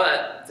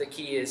 But the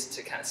key is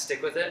to kind of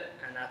stick with it,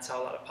 and that's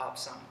how a lot of pop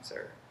songs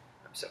are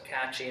so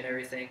catchy and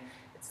everything.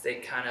 They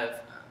kind of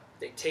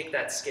they take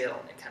that scale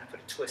and they kind of put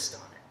a twist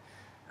on it.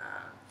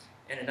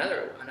 And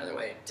another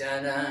way,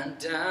 da da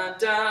da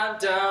da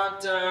da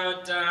da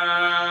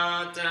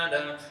da da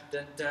da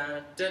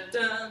da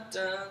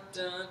da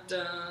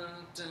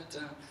da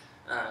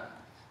da.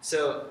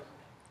 So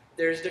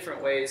there's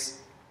different ways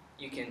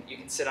you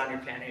can sit on your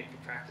piano. You can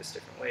practice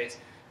different ways.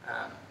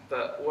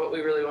 But what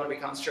we really want to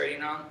be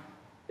concentrating on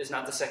is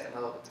not the second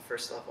level, but the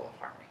first level of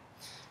harmony.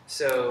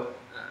 So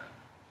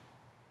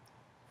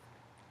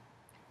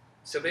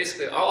So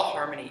basically, all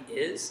harmony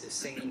is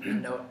singing a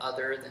note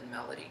other than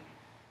melody.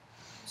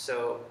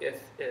 So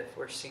if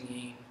we're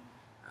singing,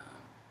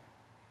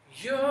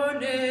 your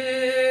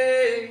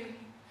name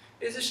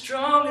is a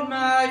strong and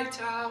mighty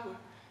tower.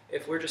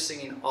 If we're just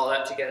singing all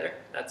that together,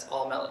 that's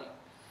all melody.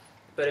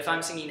 But if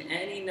I'm singing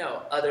any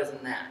note other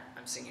than that,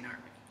 I'm singing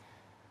harmony.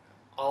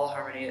 All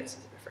harmony is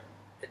different.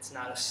 It's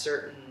not a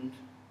certain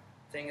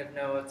thing of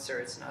notes, or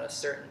it's not a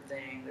certain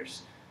thing.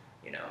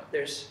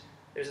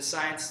 There's a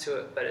science to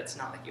it, but it's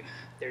not like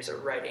there's a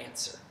right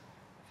answer,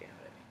 if you know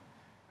what I mean.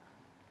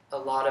 A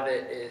lot of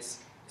it is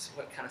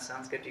what kind of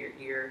sounds good to your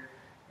ear,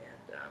 and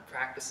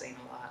practicing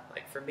a lot.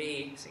 Like for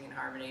me, singing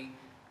harmony,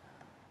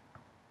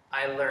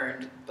 I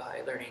learned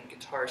by learning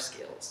guitar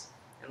skills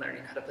and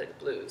learning how to play the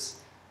blues,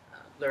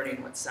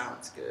 learning what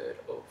sounds good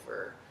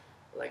over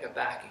like a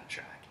backing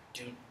track.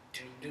 Doom,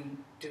 doom,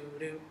 doom, doom,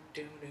 doom,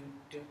 doom, doom,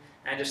 doom.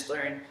 And I just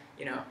learned,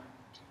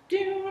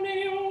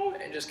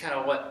 and just kind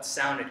of what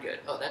sounded good.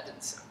 Oh, that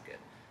didn't sound good.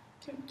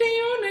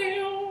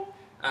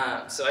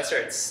 So I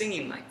started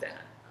singing like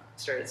that.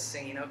 Started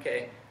singing,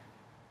 okay,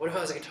 what if I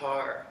was a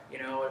guitar?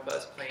 What if I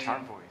was playing... Guitar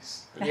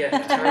voice. Yeah,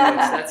 guitar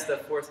voice. That's the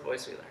fourth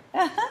voice we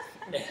learned.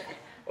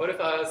 What if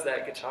I was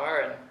that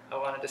guitar and I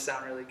wanted to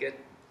sound really good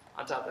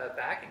on top of that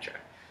backing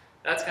track?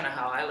 That's kind of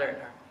how I learned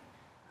harmony.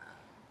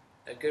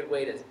 A good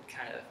way to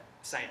kind of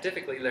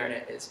scientifically learn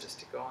it is just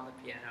to go on the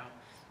piano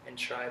and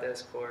try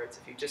those chords.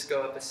 If you just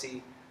go up a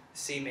C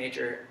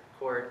major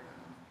chord.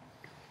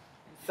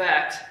 In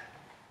fact,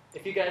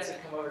 if you guys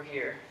would come over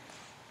here.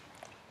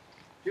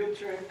 Field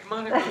trip. Come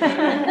on,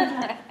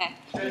 everybody.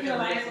 Try to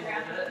delay it a little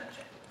bit.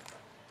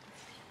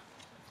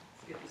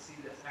 Let's get to see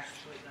this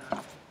actually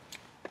done.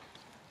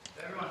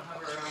 So everyone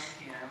hover around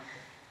the piano.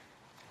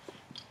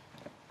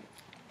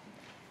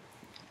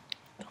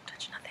 Don't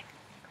touch nothing.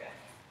 Okay.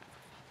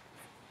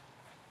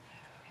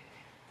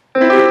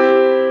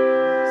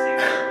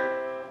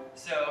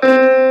 So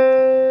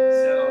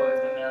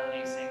if the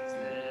melody sings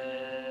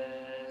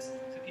this,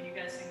 so can you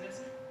guys sing this?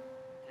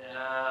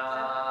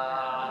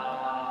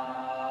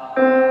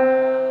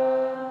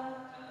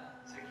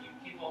 So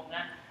keep holding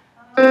that.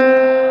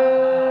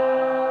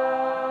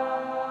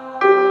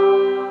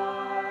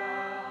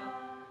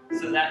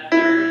 So that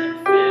third and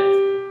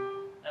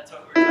fifth, that's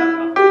what we're talking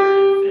about, the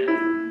third and fifth.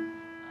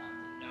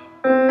 The note,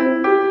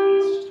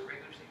 it's just a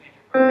regular C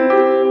major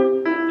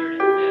chord. The third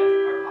and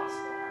fifth are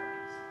possible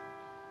harmonies.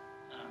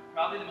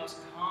 Probably the most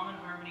common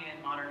harmony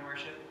in modern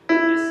worship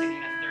is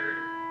singing a third,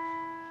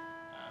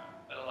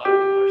 but a lot of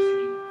people are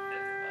singing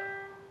fifth above.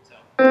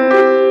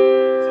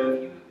 So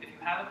if you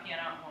have a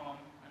piano at home,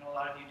 I know a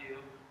lot of you do,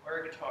 or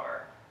a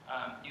guitar,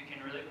 you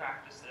can really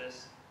practice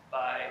this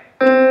by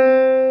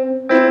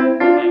playing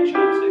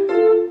chopsticks.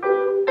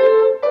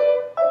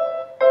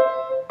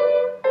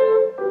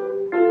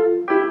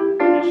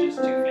 It's just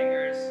two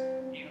fingers,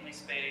 evenly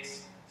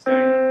spaced,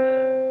 starting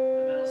with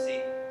the middle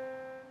C,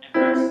 and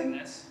practicing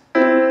this.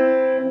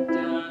 Dun,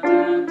 dun,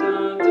 dun,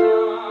 dun,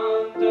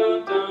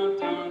 dun, dun,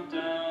 dun,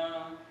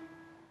 dun.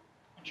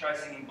 And try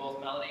singing both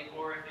melody,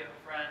 or if you have a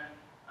friend,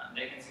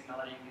 they can sing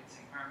melody, you can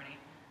sing harmony.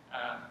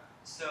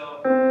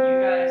 So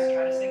you guys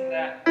try to sing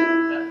that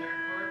third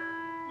chord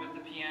with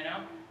the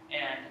piano,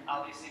 and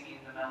I'll be singing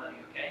the melody,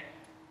 okay?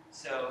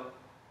 So,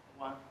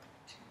 1,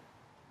 2.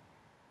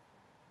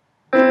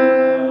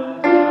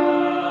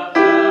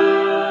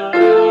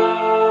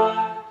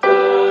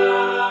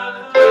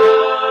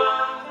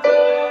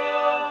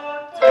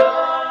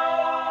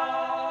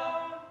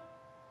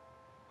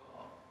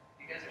 Cool.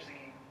 You guys are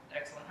singing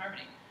excellent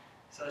harmony.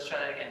 So let's try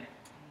that again.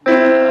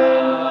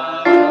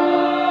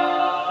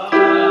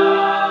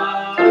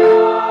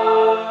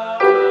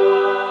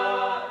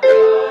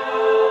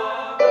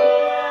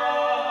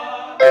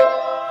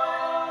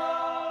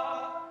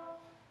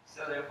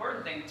 So the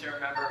important thing to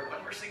remember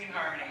when we're singing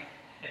harmony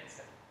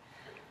is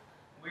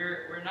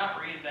we're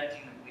not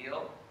reinventing the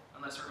wheel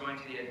unless we're going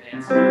to the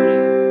advanced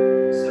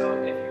harmony.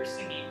 So if you're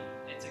singing,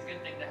 it's a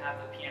good thing to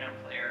have the piano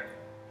player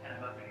kind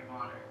of up in your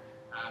monitor.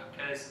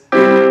 Because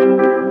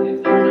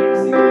if they're playing a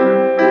C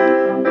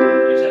chord,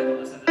 you just have to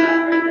listen to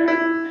that right there,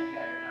 and you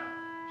got your note.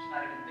 There's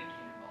not even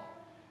thinking involved.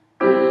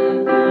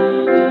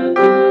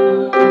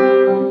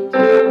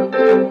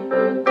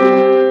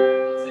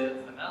 Let's say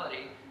that's the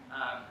melody.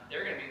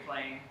 They're going to be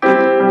playing.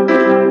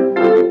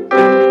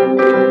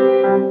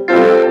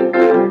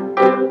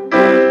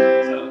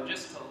 So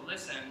just to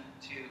listen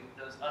to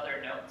those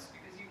other notes,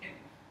 because you can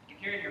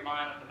hear in your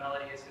mind what the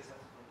melody is, because that's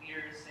what the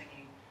leader is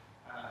singing.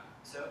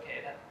 So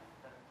okay, the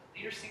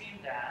leader's singing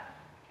that.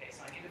 Okay,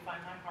 so I need to find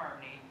my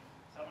harmony.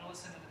 So I'm going to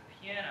listen to the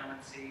piano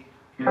and see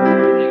where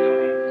are they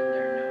going in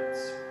their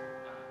notes.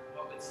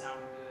 What would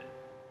sound good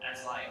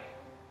as like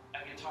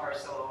a guitar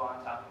solo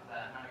on top of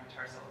that, not a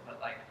guitar solo,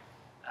 but like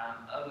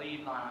a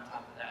lead line on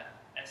top of that.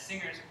 As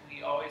singers,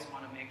 we always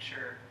want to make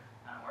sure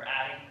we're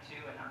adding to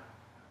and not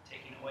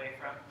taking away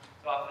from.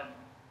 So often,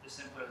 the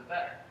simpler the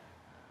better.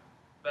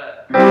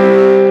 But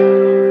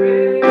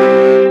great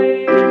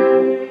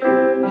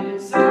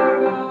is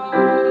our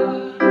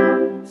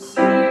God,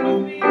 sing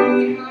with me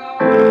how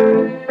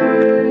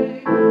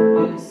great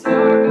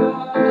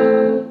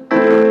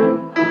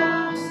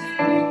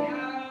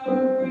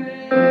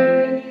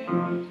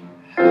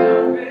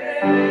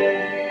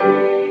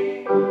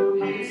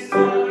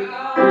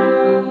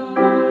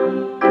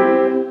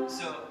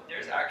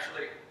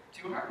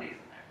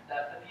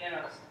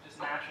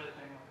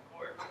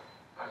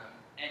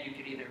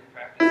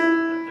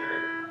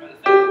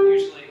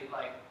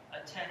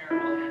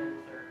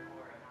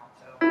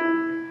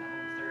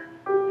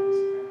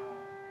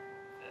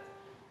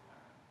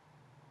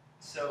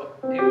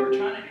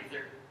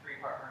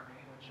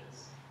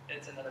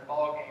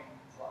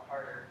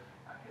harder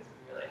because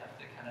we really have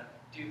to kind of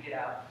duke it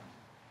out,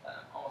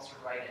 almost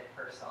write it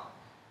per song.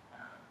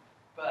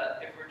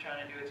 But if we're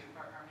trying to do a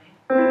two-part harmony,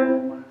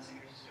 one of the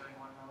singers is doing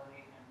one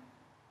melody and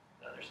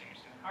the other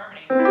singer's doing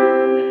harmony, then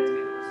it's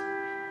good to listen.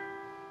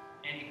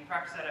 And you can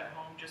practice that at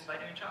home just by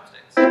doing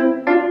chopsticks.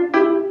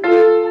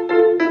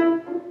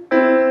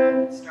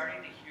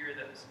 Starting to hear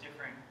those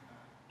different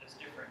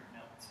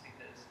notes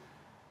because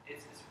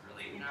it's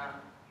really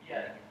not,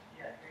 hearing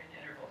the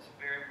intervals is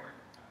very important.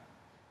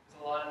 Because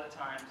a lot of the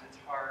times it's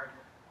hard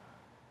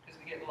because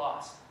we get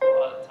lost a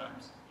lot of the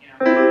times,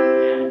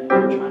 and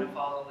we're trying to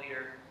follow the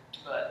leader,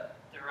 but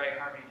the right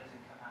harmony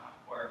doesn't come out,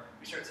 or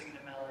we start singing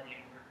the melody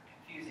and we're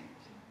confusing it.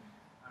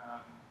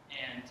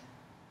 And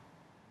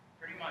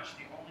pretty much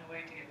the only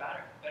way to get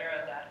better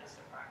at that is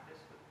to practice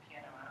with the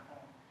piano at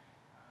home,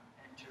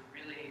 and to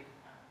really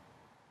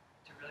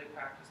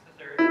practice the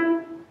third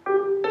or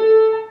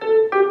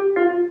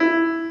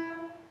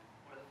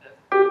the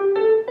fifth,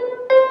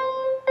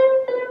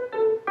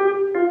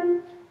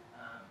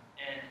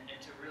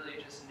 and to really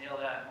just nail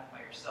that at home by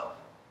yourself.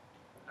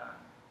 A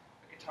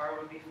guitar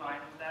would be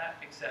fine with that,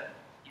 except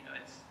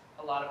it's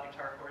a lot of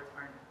guitar chords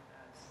aren't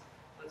as.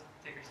 Let's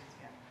take our seats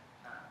again.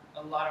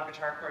 A lot of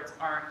guitar chords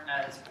aren't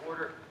as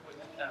ordered.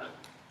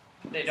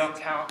 They don't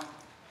count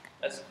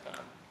as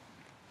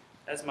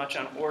much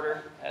on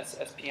order as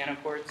piano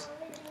chords.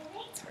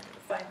 It's harder to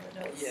find the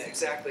notes. Yeah,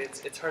 exactly.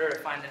 It's harder to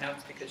find the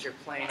notes because you're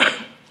playing.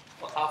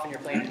 Often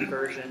you're playing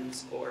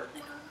inversions or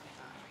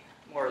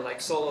more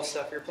like solo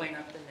stuff. You're playing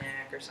up the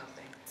neck or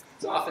something.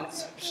 So often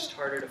it's just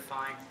harder to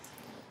find.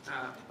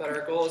 But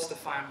our goal is to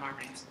find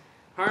harmonies.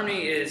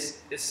 Harmony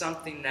is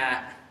something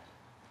that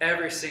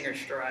every singer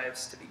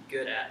strives to be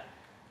good at.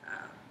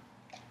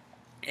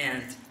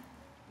 And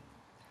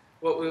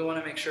what we want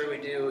to make sure we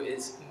do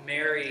is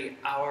marry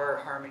our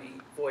harmony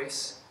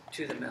voice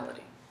to the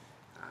melody.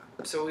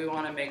 So we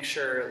want to make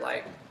sure,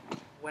 like,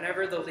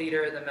 whenever the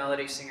leader, the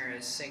melody singer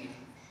is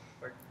singing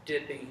or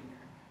dipping,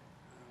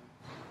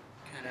 or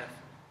kind of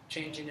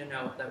changing a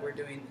note, that we're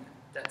doing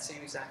that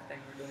same exact thing.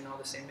 We're doing all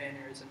the same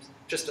mannerisms,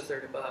 just a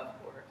third above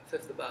or a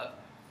fifth above,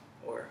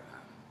 or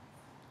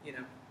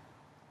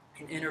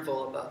an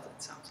interval above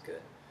that sounds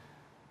good.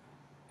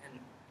 And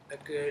a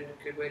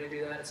good way to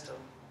do that is to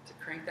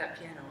crank that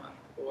piano up,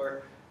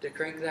 or to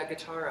crank that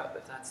guitar up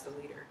if that's the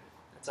leader.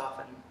 That's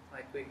often,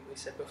 like we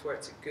said before,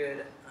 it's a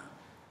good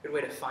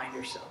way to find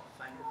yourself,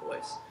 find your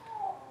voice.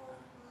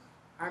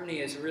 Harmony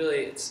is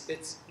really,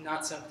 it's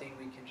not something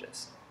we can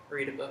just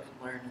read a book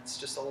and learn. It's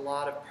just a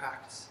lot of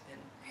practice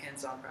and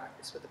hands-on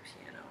practice with a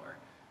piano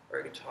or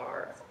a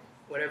guitar,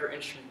 whatever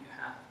instrument you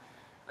have.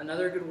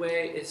 Another good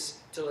way is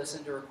to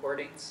listen to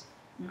recordings.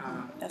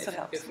 That's what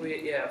helps. If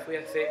we have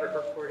favorite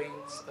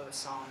recordings of a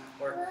song,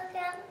 or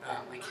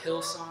like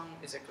Hillsong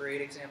is a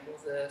great example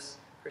of this.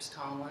 Chris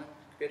Tomlin,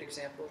 good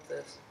example of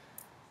this.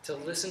 To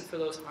listen for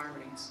those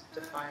harmonies,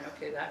 to find,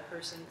 okay, that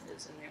person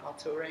is in the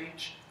alto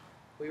range.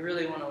 We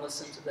really want to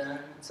listen to them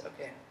and say,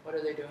 okay, what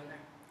are they doing there?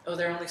 Oh,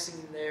 they're only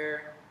singing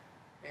there,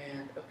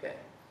 and okay,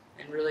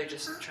 and really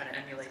just trying to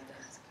emulate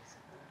that,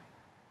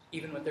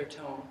 even with their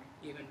tone,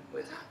 even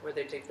with where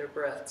they take their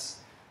breaths.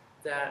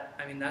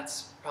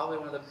 That's probably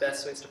one of the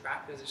best ways to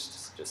practice,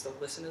 is just to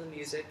listen to the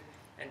music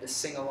and to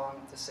sing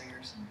along with the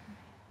singers.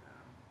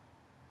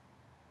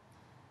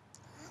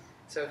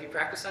 So if you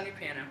practice on your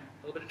piano,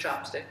 a little bit of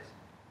chopsticks,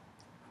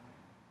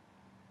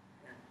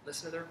 and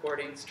listen to the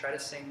recordings, try to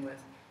sing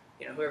with,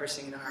 whoever's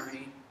singing the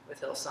harmony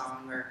with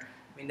Hillsong, or,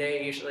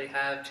 they usually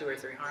have 2 or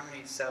 3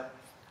 harmonies, so,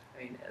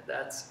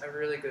 that's a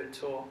really good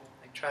tool.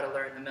 Like, try to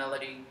learn the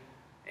melody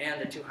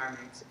and the 2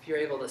 harmonies. If you're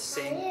able to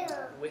sing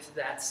with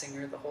that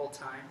singer the whole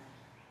time,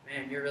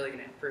 man, you're really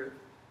going to improve.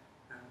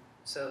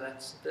 So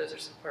those are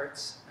some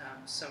parts,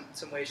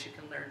 some ways you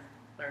can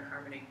learn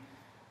harmony.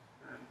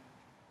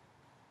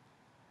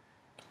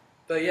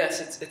 But yes,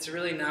 it's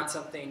really not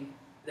something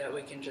that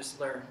we can just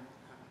learn,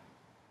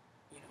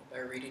 by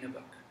reading a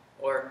book.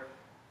 Or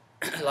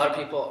a lot of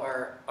people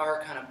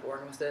are kind of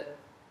born with it,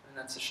 and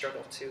that's a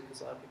struggle too,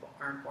 because a lot of people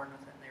aren't born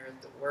with it, and they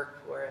have to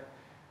work for it.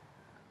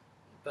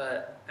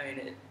 But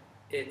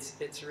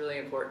it's really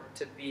important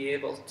to be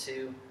able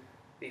to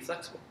be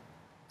flexible,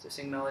 to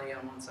sing melody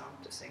on one song,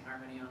 to sing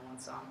harmony on one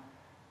song.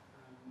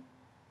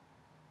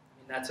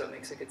 That's what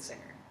makes a good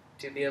singer,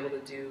 to be able to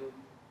do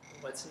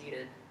what's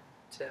needed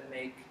to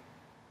make,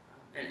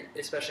 and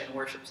especially in a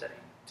worship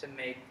setting, to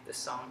make the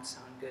song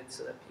sound good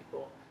so that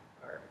people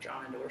are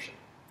drawn into worship,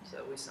 so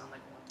that we sound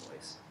like one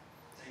voice.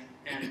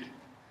 And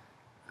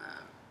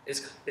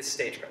is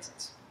stage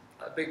presence.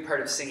 A big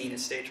part of singing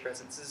is stage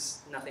presence. This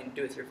is nothing to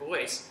do with your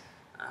voice,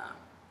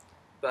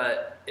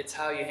 but it's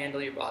how you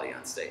handle your body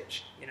on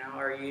stage.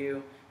 Are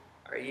you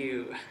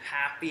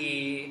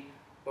happy,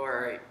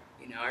 or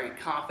are you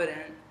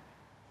confident,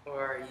 or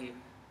are you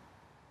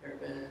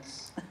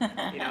nervous?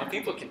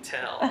 People can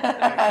tell.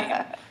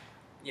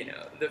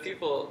 The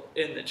people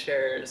in the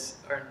chairs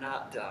are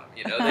not dumb.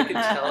 They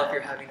can tell if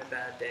you're having a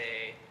bad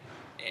day,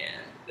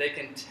 and they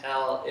can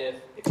tell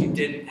if you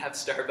didn't have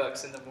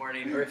Starbucks in the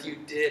morning, or if you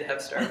did have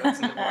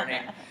Starbucks in the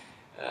morning.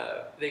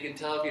 They can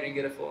tell if you didn't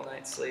get a full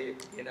night's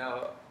sleep. They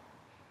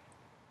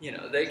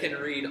can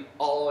read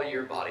all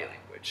your body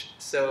language.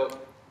 So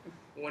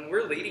when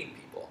we're leading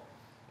people,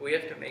 we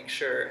have to make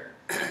sure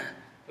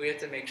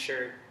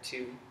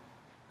to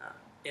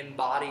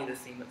embody the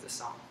theme of the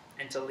song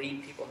and to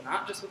lead people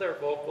not just with our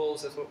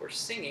vocals as what we're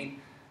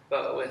singing,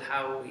 but with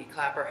how we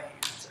clap our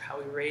hands or how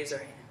we raise our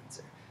hands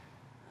or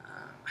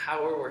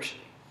how we're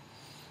worshiping.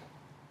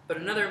 But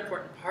another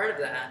important part of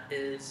that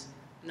is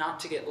not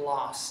to get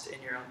lost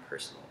in your own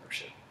personal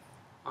worship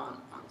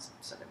on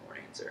Sunday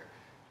mornings or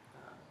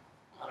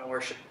on a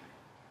worship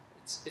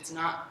night. It's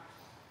not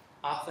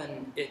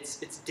often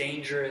it's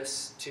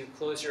dangerous to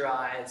close your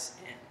eyes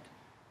and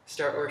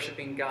start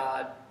worshiping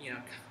God,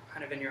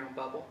 kind of in your own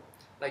bubble,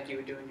 like you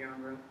would do in your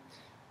own room,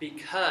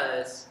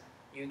 because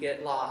you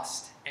get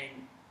lost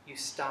and you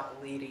stop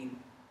leading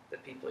the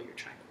people you're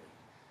trying to lead.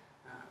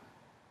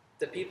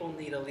 The people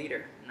need a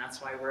leader, and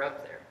that's why we're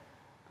up there.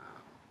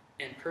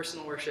 And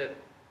personal worship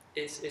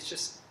is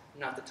just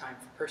not the time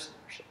for personal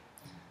worship.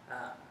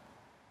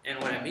 And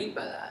what I mean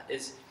by that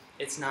is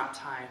it's not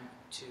time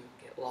to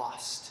get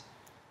lost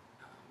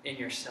in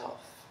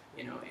yourself,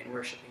 in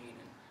worshiping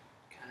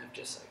and kind of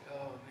just like,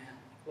 oh man,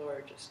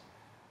 Lord, just,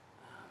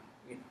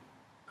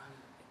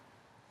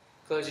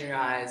 closing your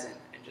eyes and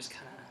just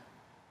kind of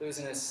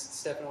losing this,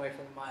 stepping away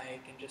from the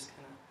mic and just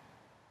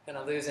kind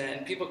of losing it.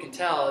 And people can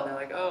tell, and they're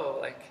like, oh,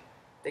 like,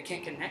 they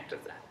can't connect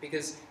with that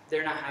because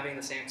they're not having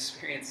the same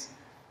experience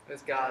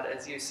with God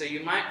as you. So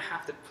you might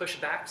have to push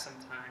back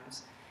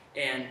sometimes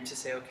and to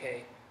say,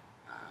 okay,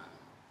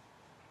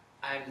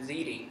 I'm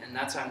leading, and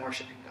that's why I'm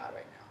worshiping God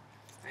right now.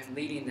 I'm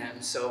leading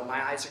them, so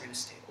my eyes are going to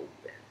stay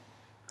open.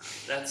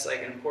 That's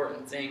like an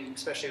important thing,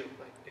 especially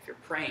like if you're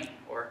praying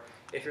or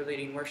if you're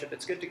leading worship.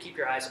 It's good to keep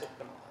your eyes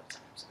open a lot of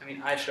times. I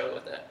mean, I struggle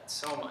with that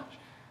so much.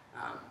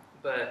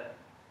 But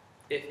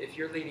if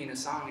you're leading a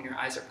song and your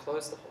eyes are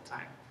closed the whole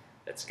time,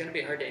 it's going to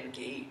be hard to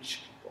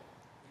engage people,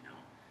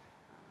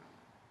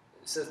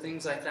 So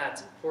things like that,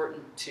 it's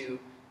important to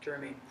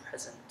remain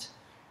present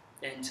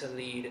and to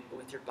lead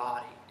with your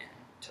body and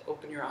to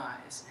open your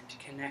eyes and to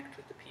connect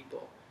with the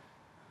people.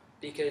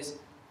 Because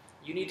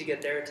you need to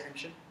get their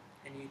attention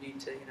and you need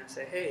to,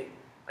 say, hey,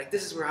 like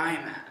this is where I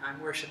am at.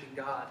 I'm worshiping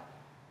God.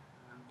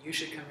 You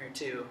should come here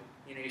too.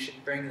 You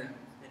should bring them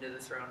into the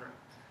throne room.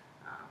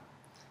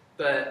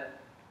 But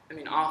I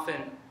mean, often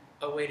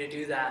a way to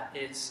do that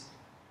is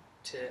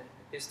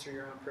through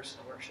your own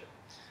personal worship.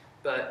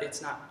 But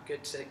it's not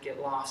good to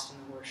get lost in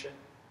the worship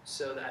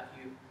so that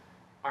you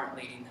aren't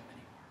leading them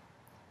anymore.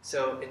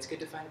 So it's good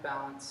to find a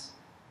balance,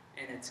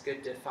 and it's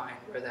good to find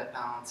where that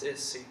balance is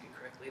so you can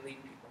correctly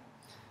lead people.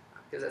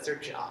 Because that's our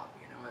job,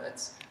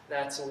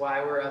 That's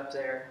why we're up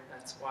there.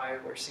 That's why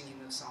we're singing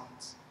those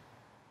songs.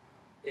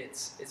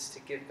 It's to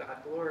give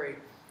God glory,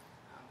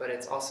 but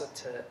it's also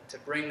to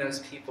bring those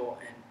people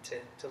and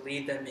to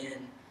lead them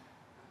in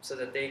so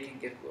that they can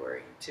give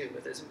glory too,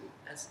 with as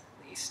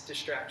least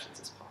distractions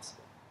as possible.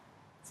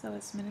 So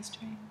it's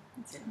ministering.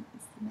 It's the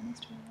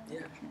ministry.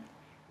 Yeah.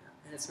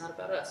 And it's not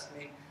about us. I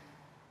mean,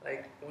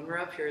 like when we're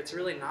up here, it's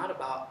really not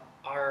about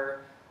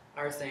our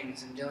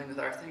things and dealing with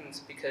our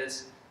things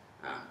because,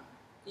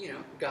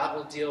 God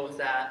will deal with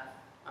that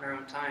on our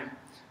own time.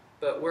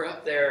 But we're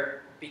up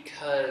there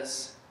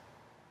because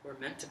we're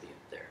meant to be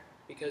up there,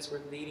 because we're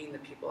leading the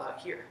people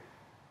out here.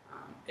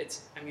 A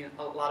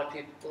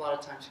lot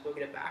of times people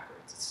get it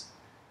backwards.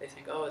 They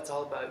think, oh, it's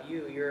all about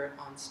you. You're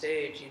on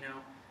stage,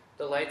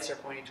 the lights are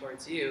pointing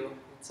towards you.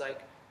 It's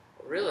like,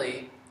 well,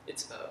 really,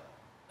 it's about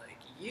like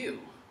you.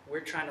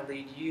 We're trying to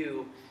lead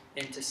you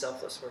into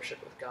selfless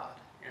worship with God.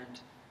 And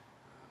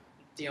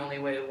the only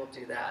way we'll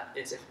do that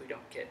is if we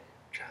don't get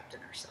trapped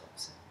in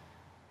ourselves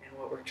and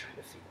what we're trying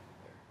to feel,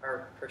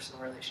 our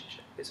personal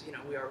relationship. Because,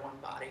 we are one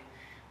body.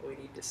 We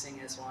need to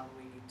sing as one.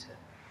 We need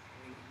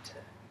to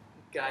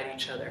guide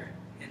each other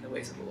in the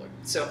ways of the Lord.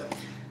 So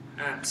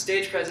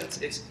stage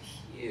presence is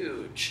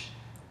huge.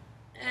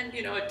 And,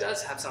 it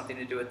does have something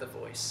to do with the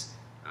voice.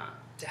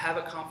 To have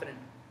a confident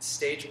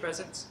stage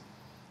presence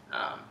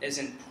is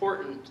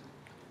important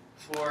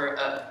for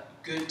a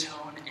good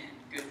tone and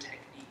good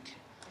technique.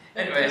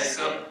 Anyway,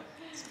 so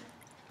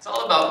it's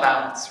all about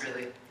balance,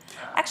 really.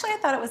 Actually, I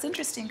thought it was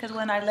interesting because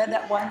when I led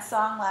that one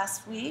song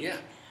last week, Yeah.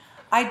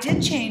 I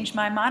did change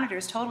my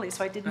monitors totally,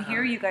 so I didn't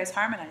hear you guys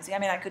harmonizing. I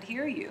mean, I could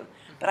hear you,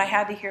 but I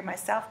had to hear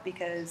myself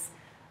because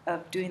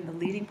of doing the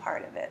leading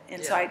part of it.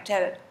 And so I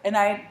did, and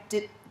I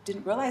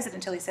didn't realize it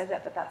until he said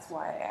that, but that's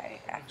why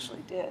I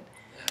actually did.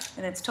 Yeah.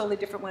 And it's totally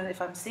different when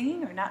if I'm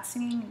singing or not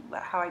singing,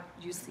 how I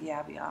use the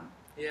Abiam.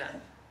 Yeah,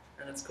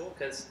 and it's cool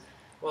because,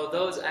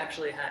 those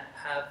actually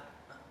have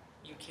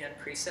you can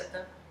preset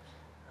them.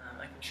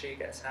 I can show you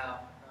guys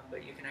how,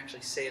 but you can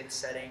actually save the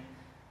setting,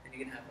 and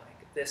you can have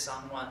like this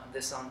on one,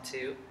 this on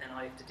two, and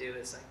all you have to do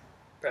is like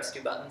press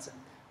 2 buttons, and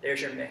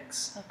there's your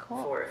mix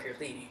for if you're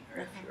leading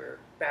or if you're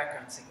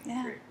background singing.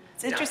 Yeah. You're,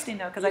 It's interesting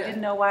though because I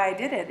didn't know why I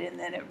did it, and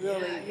then it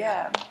really,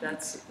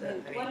 That's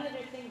One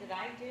other thing that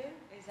I do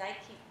is I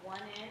keep one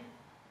in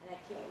and I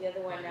keep the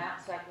other one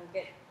out so I can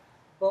get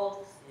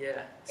both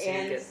Yeah. So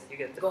ends you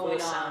get the going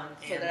full on sound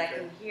so and that I the-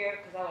 can hear,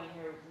 because I want to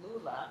hear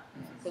Lula,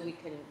 Mhm. so we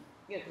can,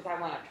 because I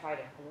want to try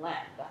to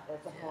blend.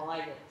 That's the Yeah. whole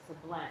idea, it's a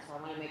blend. So I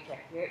want to make sure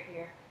I hear it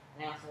here,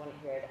 and I also want to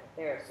hear it up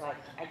there. So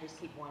I just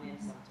keep one in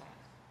sometimes.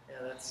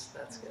 Yeah,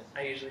 that's good.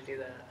 I usually do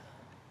that,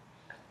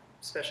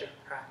 especially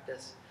for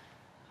practice,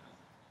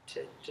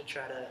 to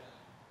try to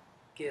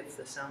give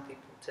the sound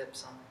people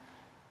tips on,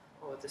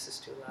 oh, this is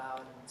too loud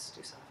and this is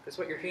too soft. Because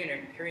what you're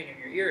hearing in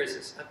your ears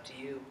is up to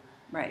you.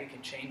 You Right.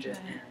 can change it,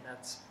 Right. and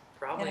that's And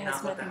probably it has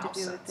not what the nothing to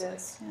house do with sounds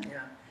this. like. Yeah.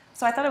 Yeah.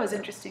 So I thought it was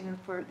interesting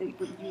for that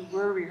you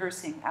were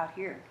rehearsing out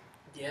here,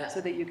 Yeah.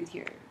 so that you could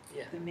hear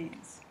Yeah. the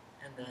means.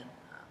 And then,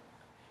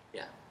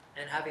 yeah,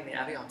 and having the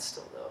avion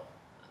still though,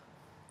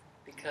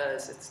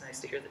 because it's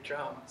nice to hear the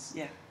drums.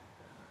 Yeah.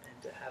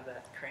 And to have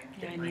that cranked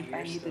Yeah, in my ears.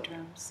 I need the still.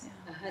 drums.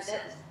 Yeah. That's,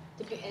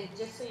 and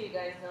just so you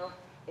guys know,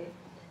 if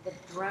the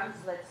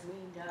drums lets me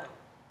know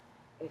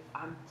if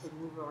I'm to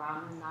move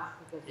around or not,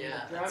 because when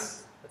Yeah, the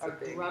drums that's a are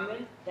big.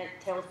 drumming,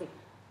 that tells me,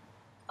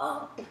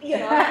 oh,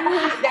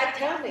 that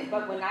tells me.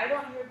 But when I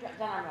don't hear drums,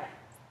 then I'm like,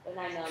 then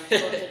I know I'm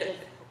supposed to just,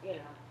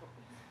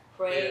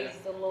 praise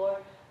the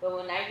Lord. But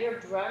when I hear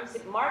drums,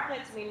 Mark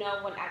lets me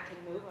know when I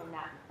can move or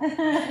not.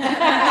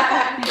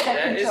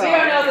 That is You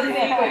don't know the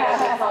secret of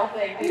this whole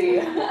thing, do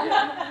you?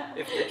 Yeah.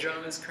 If the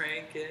drum is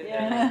cranking,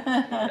 Yeah.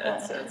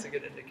 that's a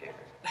good indicator.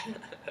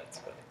 That's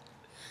funny.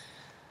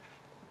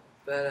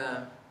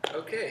 But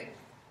okay,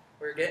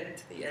 we're getting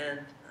to the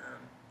end.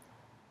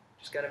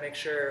 Just got to make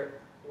sure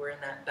we're in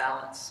that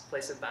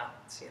place of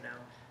balance.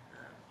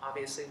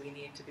 Obviously we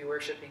need to be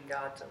worshiping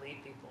God to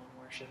lead people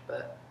in worship,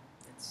 but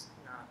it's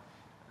not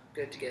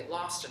good to get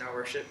lost in our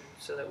worship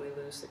so that we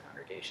lose the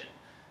congregation.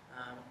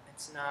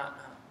 It's not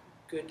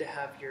good to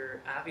have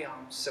your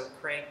avion so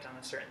cranked on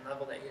a certain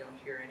level that you don't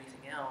hear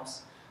anything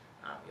else.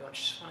 You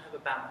just want to have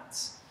a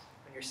balance.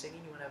 When you're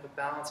singing, you want to have a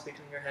balance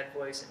between your head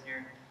voice and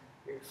your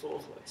full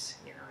voice.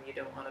 You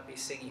don't want to be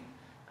singing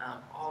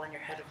all in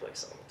your head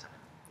voice all the time.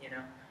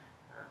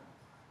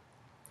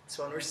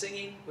 So when we're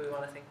singing, we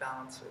want to think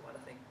balance. We want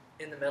to think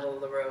in the middle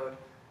of the road,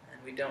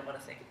 and we don't want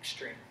to think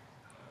extreme.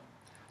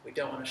 We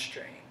don't want to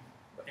strain,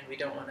 and we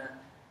don't want to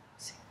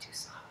sing too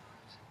soft.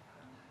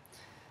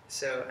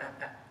 So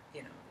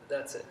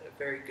that's a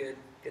very good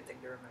thing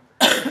to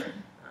remember.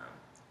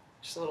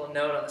 Just a little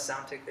note on the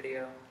sound tech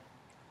video.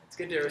 It's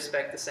good to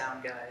respect the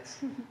sound guys.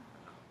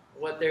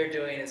 What they're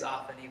doing is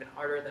often even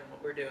harder than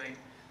what we're doing,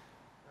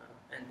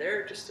 and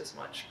they're just as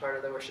much part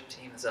of the worship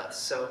team as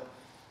us. So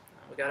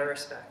we got to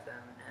respect them.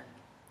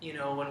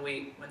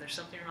 And when there's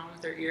something wrong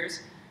with their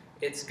ears,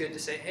 it's good to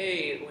say,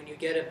 hey, when you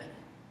get a minute,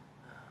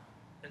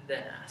 and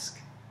then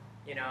ask.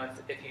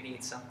 If you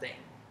need something.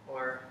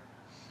 Or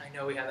I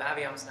know we have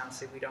avions now,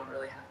 so we don't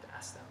really have to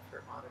ask them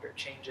for monitor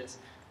changes,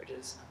 which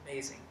is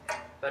amazing.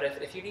 But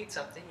if you need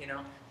something,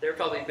 they're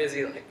probably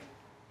busy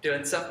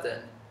doing something.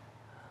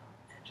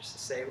 And just to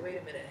say, wait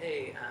a minute,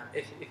 hey,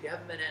 if you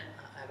have a minute,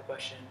 I have a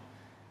question,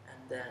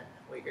 and then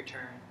wait your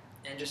turn.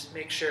 And just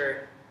make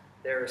sure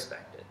they're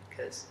respected,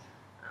 because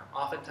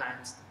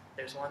oftentimes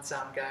there's one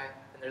sound guy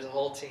and there's a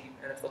whole team,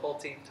 and if the whole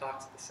team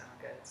talks to the sound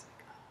guy, it's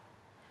like,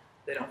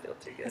 they don't feel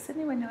too good. Has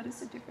anyone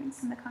noticed a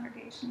difference in the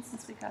congregation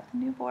since we got the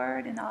new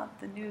board and all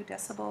the new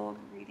decibel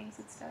readings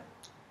and stuff?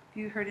 Have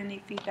you heard any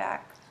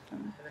feedback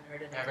from?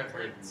 I haven't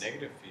heard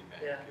Negative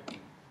feedback. Yeah.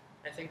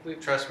 I think we've.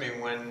 Trust me,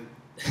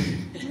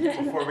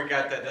 before we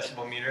got that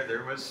decibel meter,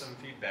 there was some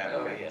feedback.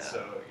 Oh, yeah.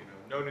 So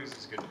no news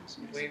is good news.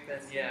 We've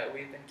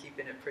been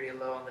keeping it pretty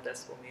low on the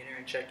decibel meter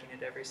and checking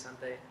it every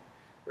Sunday.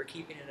 We're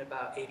keeping it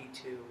about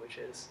 82, which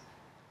is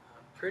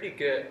pretty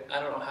good. I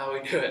don't know how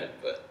we do it,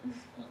 but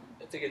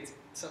I think it's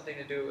something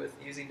to do with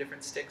using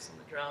different sticks on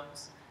the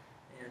drums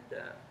and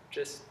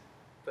just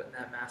putting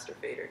that master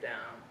fader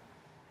down.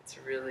 It's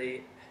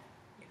really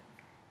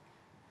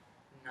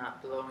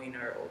not blowing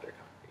our older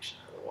congregation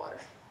out of the water,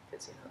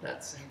 because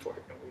that's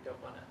important. We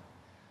don't want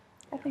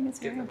to. I think it's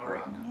give very them a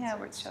rock important. concert. Yeah,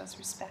 where it shows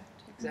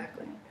respect.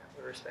 Exactly. Yeah.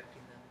 Yeah, we're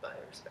respecting them by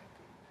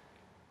respecting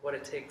what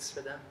it takes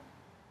for them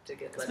to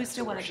get. Because we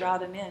still want to draw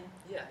them in.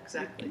 Yeah,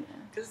 exactly. Yeah.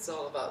 Because it's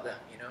all about them.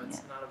 It's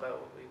Yeah. not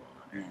about what we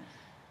want on Yeah. earth.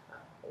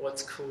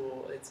 What's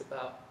cool? It's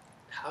about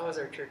how is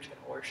our church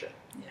going to worship.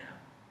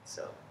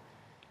 So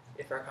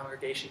if our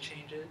congregation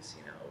changes,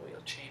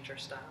 we'll change our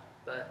style.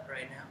 But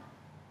right now,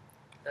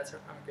 that's our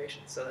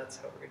congregation. So that's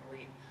how we're going to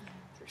lead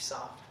through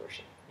soft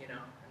worship. And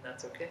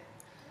that's okay.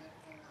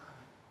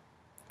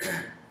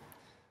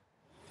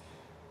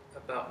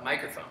 About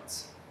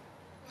microphones.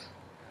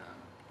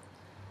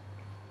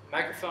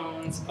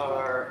 Microphones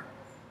are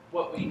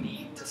what we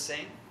need to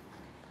sing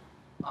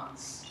on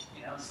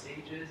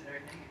stages and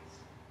everything.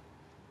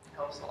 It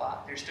helps a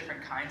lot. There's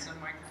different kinds of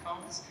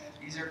microphones.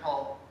 These are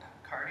called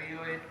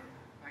cardioid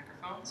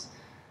microphones.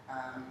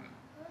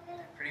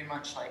 Pretty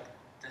much like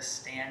the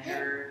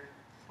standard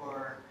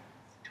for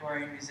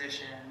touring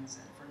musicians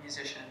and for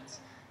musicians.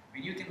 I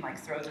mean, you can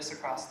throw this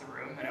across the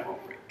room and it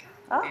won't break.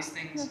 Oh. These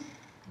things,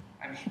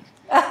 I don't do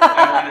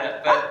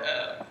that,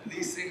 but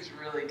these things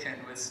really can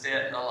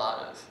withstand a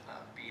lot of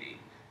beating,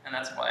 and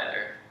that's why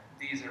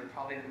these are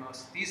probably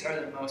these are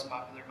the most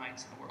popular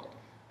mics in the world.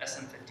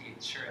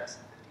 SM58s, Shure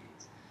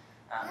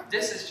SM58s.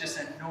 This is just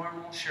a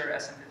normal Shure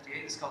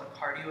SM58. It's called a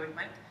cardioid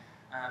mic.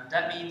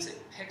 That means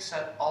it picks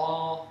up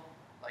all,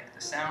 like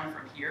the sound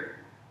from here,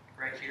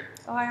 right here.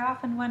 Oh, I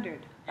often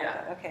wondered about Yeah.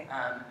 that. Okay.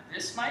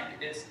 This mic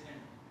is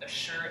a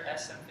Shure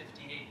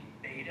SM58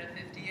 Beta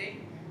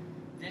 58.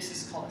 This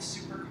is called a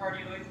super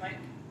cardioid mic.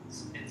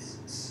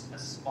 It's a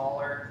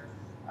smaller,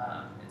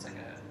 it's like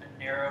a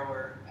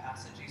narrower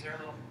passage. These are a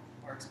little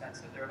more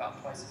expensive. They're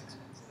about twice as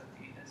expensive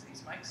as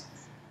these mics.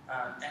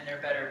 And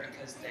they're better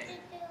because they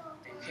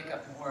pick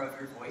up more of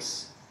your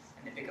voice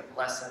and they pick up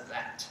less of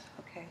that.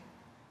 Okay.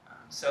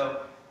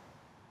 So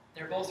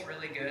they're both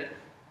really good,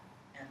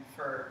 and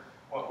for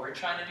what we're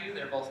trying to do,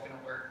 they're both going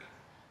to work.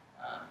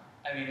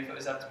 I mean, if it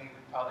was up to me,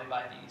 we'd probably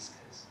buy these,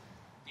 because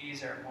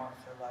these are more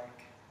for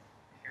like,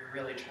 if you're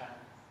really trying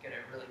to get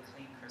a really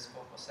clean, crisp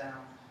vocal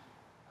sound,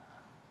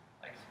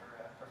 like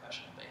for a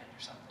professional band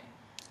or something,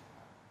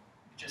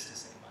 just to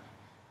save money.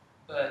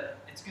 But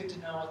it's good to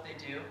know what they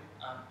do.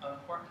 An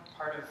important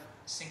part of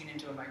singing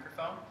into a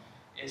microphone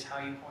is how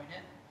you point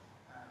it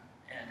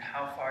and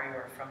how far you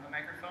are from the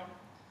microphone.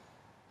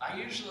 I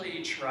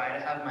usually try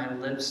to have my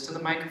lips to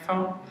the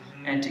microphone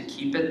and to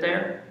keep it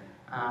there,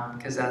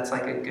 because that's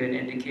like a good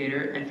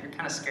indicator. And if you're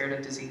kind of scared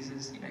of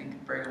diseases, you know, you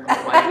can bring a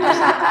little wipe or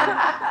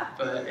something.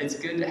 But it's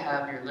good to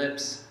have your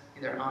lips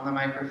either on the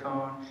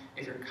microphone,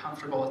 if you're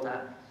comfortable with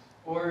that,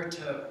 or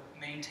to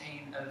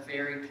maintain a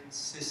very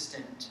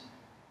consistent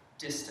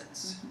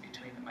distance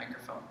between the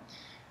microphone.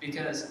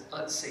 Because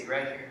let's see,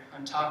 right here,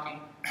 I'm talking,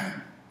 I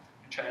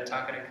try to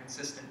talk at a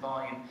consistent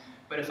volume,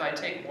 but if I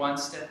take one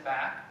step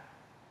back,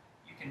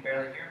 you can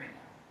barely hear me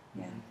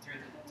now. Yeah.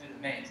 Through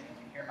the mains, and you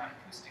can hear my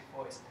acoustic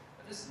voice,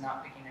 but this is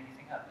not picking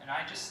anything up. And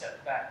I just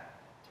stepped back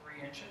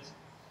 3 inches.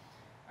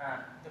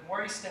 The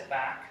more you step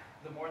back,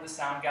 the more the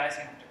sound guy's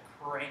going to have to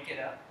crank it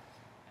up,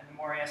 and the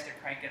more he has to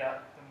crank it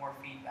up, the more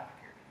feedback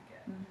you're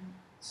going to get.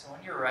 So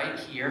when you're right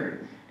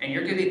here, and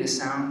you're giving the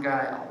sound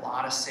guy a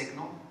lot of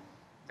signal,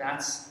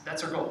 that's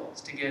our goal,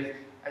 is to give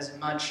as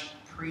much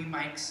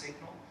pre-mic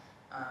signal,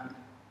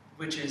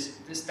 which is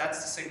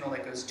that's the signal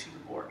that goes to the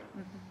board.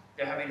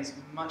 They're having as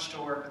much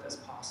to work with as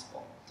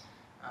possible.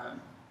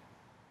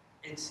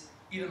 It's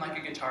even like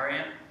a guitar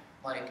amp.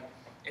 Like,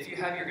 if you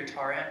have your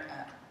guitar amp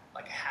at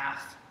like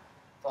half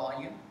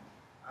volume,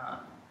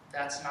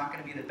 that's not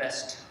going to be the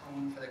best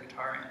tone for the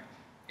guitar amp.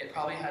 It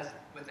probably has,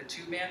 with a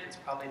tube amp, it's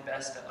probably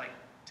best at like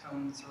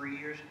tone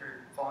 3 or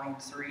volume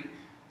 3.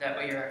 That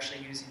way you're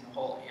actually using the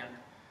whole amp.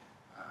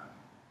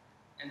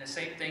 And the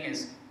same thing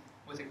is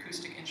with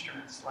acoustic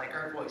instruments, like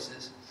our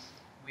voices,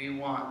 we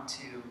want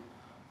to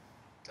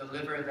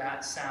deliver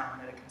that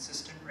sound at a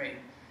consistent rate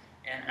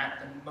and at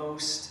the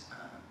most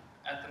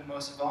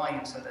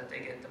volume, so that they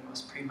get the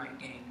most pre-mic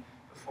gain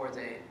before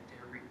they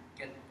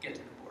get to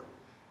the board.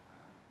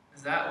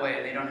 That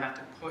way they don't have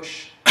to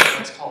push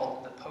what's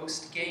called the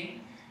post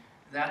gain.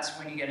 That's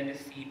when you get into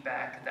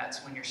feedback.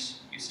 That's when you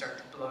start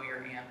to blow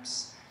your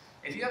amps.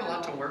 If you have a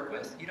lot to work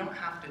with, you don't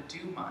have to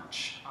do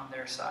much on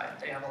their side.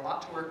 They have a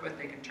lot to work with.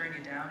 They can turn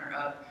you down or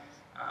up,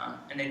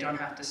 and they don't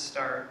have to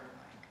start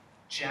like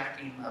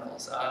jacking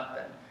levels up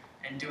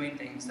and doing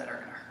things that are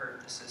going to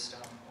hurt the system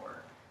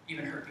or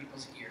even hurt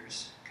people's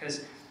ears.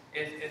 Because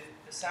if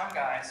the sound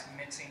guy is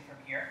mixing from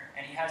here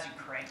and he has you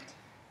cranked,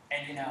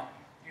 and you know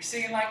you're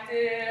singing like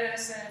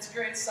this and it's a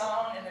great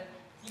song, and then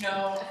you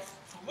know,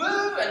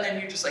 woo, and then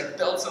you just like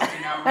belt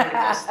something out really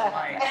close to the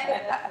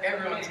mic,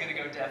 everyone's going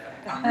to go deaf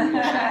in the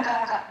congregation.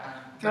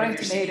 But if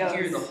you're sitting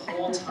here the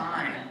whole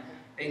time,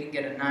 they can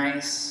get a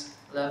nice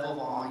level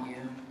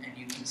volume, and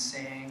you can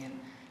sing and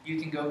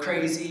you can go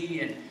crazy,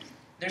 and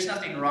there's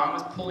nothing wrong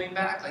with pulling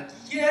back, like,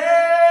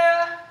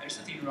 yeah! There's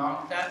nothing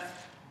wrong with that,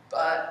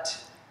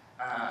 but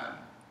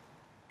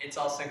it's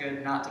also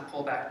good not to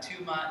pull back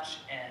too much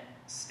and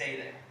stay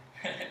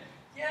there.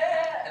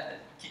 Yeah! And then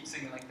keep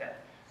singing like that.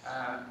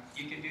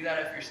 You can do that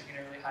if you're singing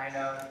a really high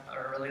note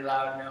or a really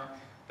loud note,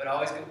 but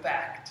always go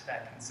back to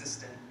that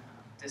consistent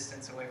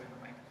distance away from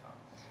the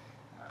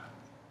microphone.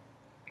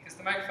 Because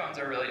the microphones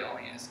are really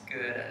only as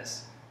good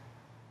as,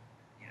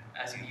 you know,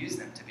 as you use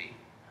them to be.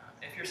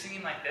 If you're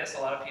singing like this, a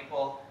lot of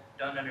people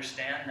don't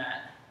understand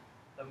that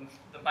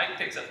the mic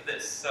picks up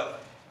this. So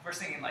if we're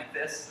singing like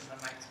this and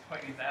the mic's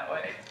pointing that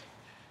way,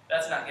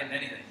 that's not getting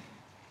anything.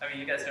 I mean,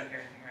 you guys don't hear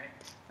anything,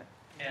 right?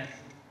 And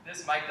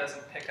this mic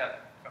doesn't pick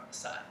up from the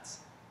sides,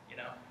 you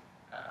know.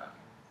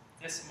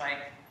 This mic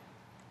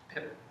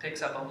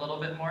picks up a little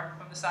bit more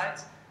from the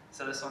sides,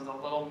 so this one's a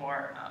little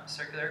more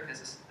circular, because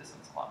this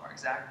one's a lot more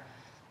exact.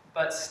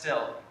 But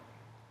still,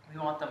 we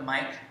want the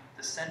mic,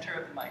 the center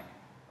of the mic,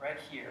 right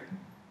here,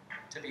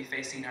 to be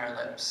facing our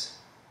lips.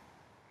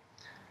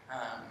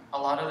 A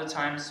lot of the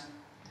times,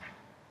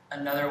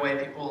 another way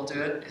people will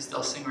do it is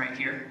they'll sing right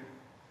here.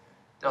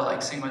 They'll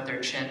like sing with their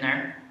chin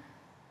there,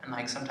 and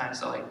like sometimes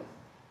they'll like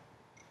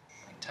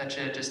touch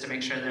it just to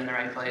make sure they're in the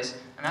right place,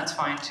 and that's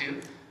fine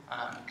too,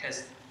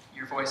 because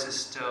your voice is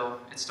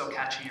still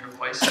catching your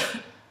voice.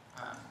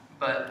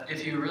 But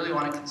if you really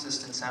want a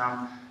consistent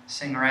sound,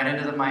 Sing right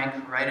into the mic,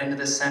 right into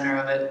the center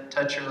of it,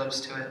 touch your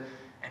lips to it,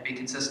 and be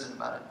consistent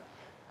about it.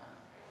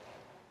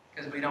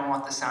 Because we don't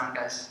want the sound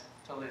guys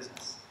to lose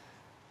us.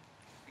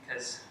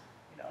 Because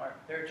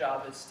their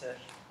job is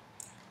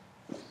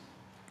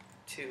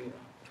to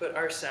put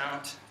our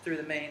sound through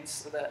the mains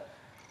so that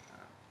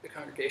the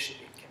congregation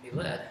can be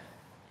led.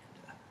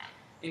 And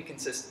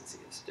inconsistency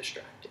is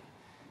distracting.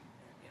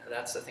 And,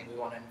 that's the thing we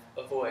want to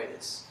avoid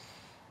is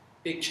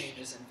big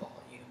changes in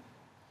volume,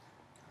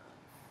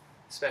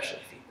 especially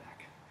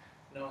feedback.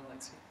 No one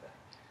likes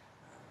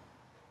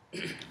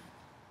feedback.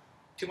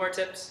 2 more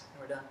tips,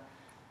 and we're done.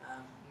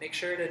 Make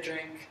sure to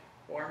drink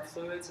warm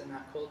fluids and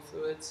not cold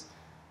fluids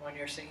when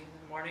you're singing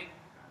in the morning.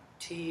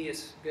 Tea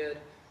is good,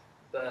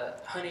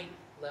 but honey,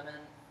 lemon,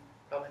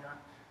 probably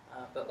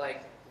not. But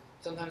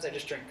sometimes I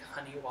just drink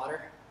honey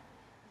water.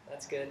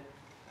 That's good.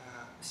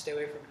 Stay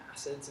away from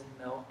acids and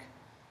milk.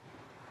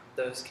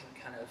 Those can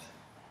kind of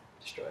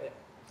destroy it.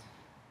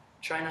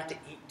 Try not to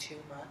eat too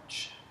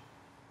much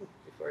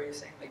before you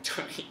sing.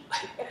 Don't eat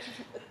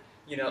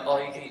all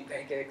you can eat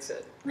pancakes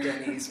at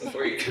Denny's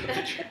before you go to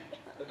church.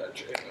 I'm not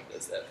sure anyone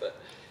does that, but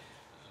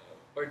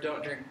or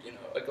don't drink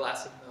a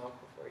glass of milk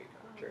before you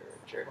come to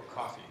church. Or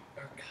coffee.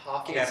 Or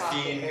coffee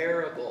Caffeine. is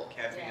terrible.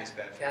 Caffeine is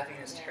bad.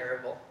 Caffeine is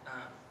terrible.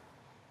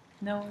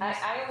 No.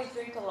 I always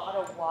drink a lot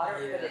of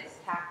water, Yeah. but it's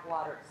tap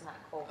water. It's not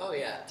cold. Oh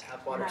yeah,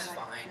 tap water's Not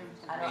like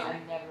fine. I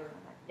never.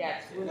 Yeah,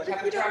 it's room What if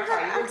temperature. you don't I'm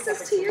sorry, have room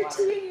access to temperature your water.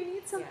 tea and you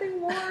need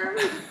something warm?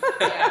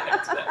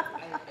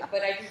 Yeah,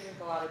 but I do drink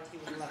a lot of tea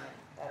with lemon.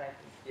 That I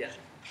do. Yeah.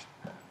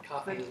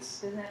 Coffee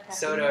is Doesn't that have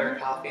soda caffeine or in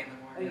it? coffee in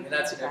the morning, and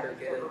that's never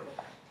good.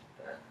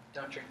 But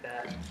don't drink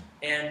that.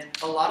 And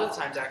a lot of the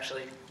times,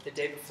 actually, the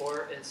day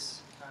before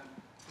is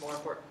more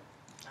important.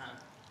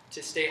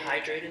 To stay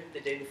hydrated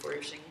the day before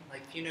you're singing.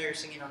 If you know you're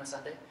singing on a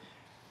Sunday,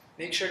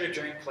 make sure to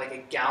drink a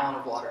gallon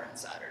of water on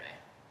Saturday.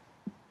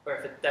 Or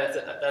if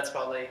that's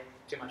probably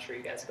too much for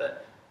you guys,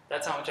 but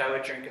that's how much I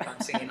would drink if I'm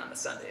singing on a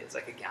Sunday. It's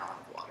a gallon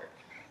of water.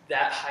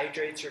 That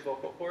hydrates your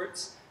vocal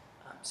cords,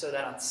 so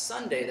that on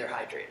Sunday they're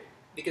hydrated.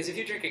 Because if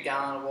you drink a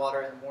gallon of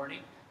water in the morning,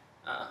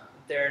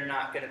 they're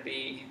not going to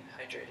be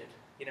hydrated.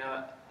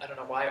 I don't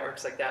know why it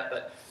works like that,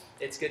 but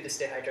it's good to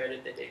stay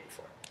hydrated the day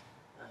before.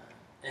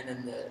 And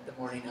then the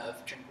morning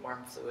of, drink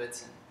warm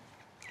fluids and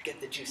get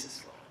the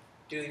juices flowing.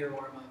 Do your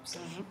warm-ups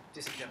and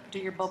do some jumping. Do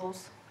your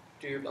bubbles.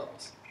 Do your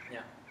bubbles.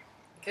 Yeah.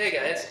 Okay,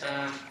 guys.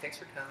 Thanks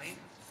for coming.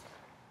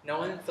 No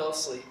one fell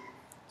asleep,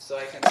 so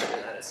I consider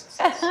that a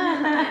success.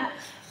 That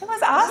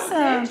was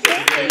awesome.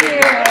 Thank you.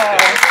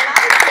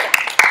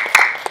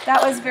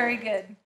 That was very good.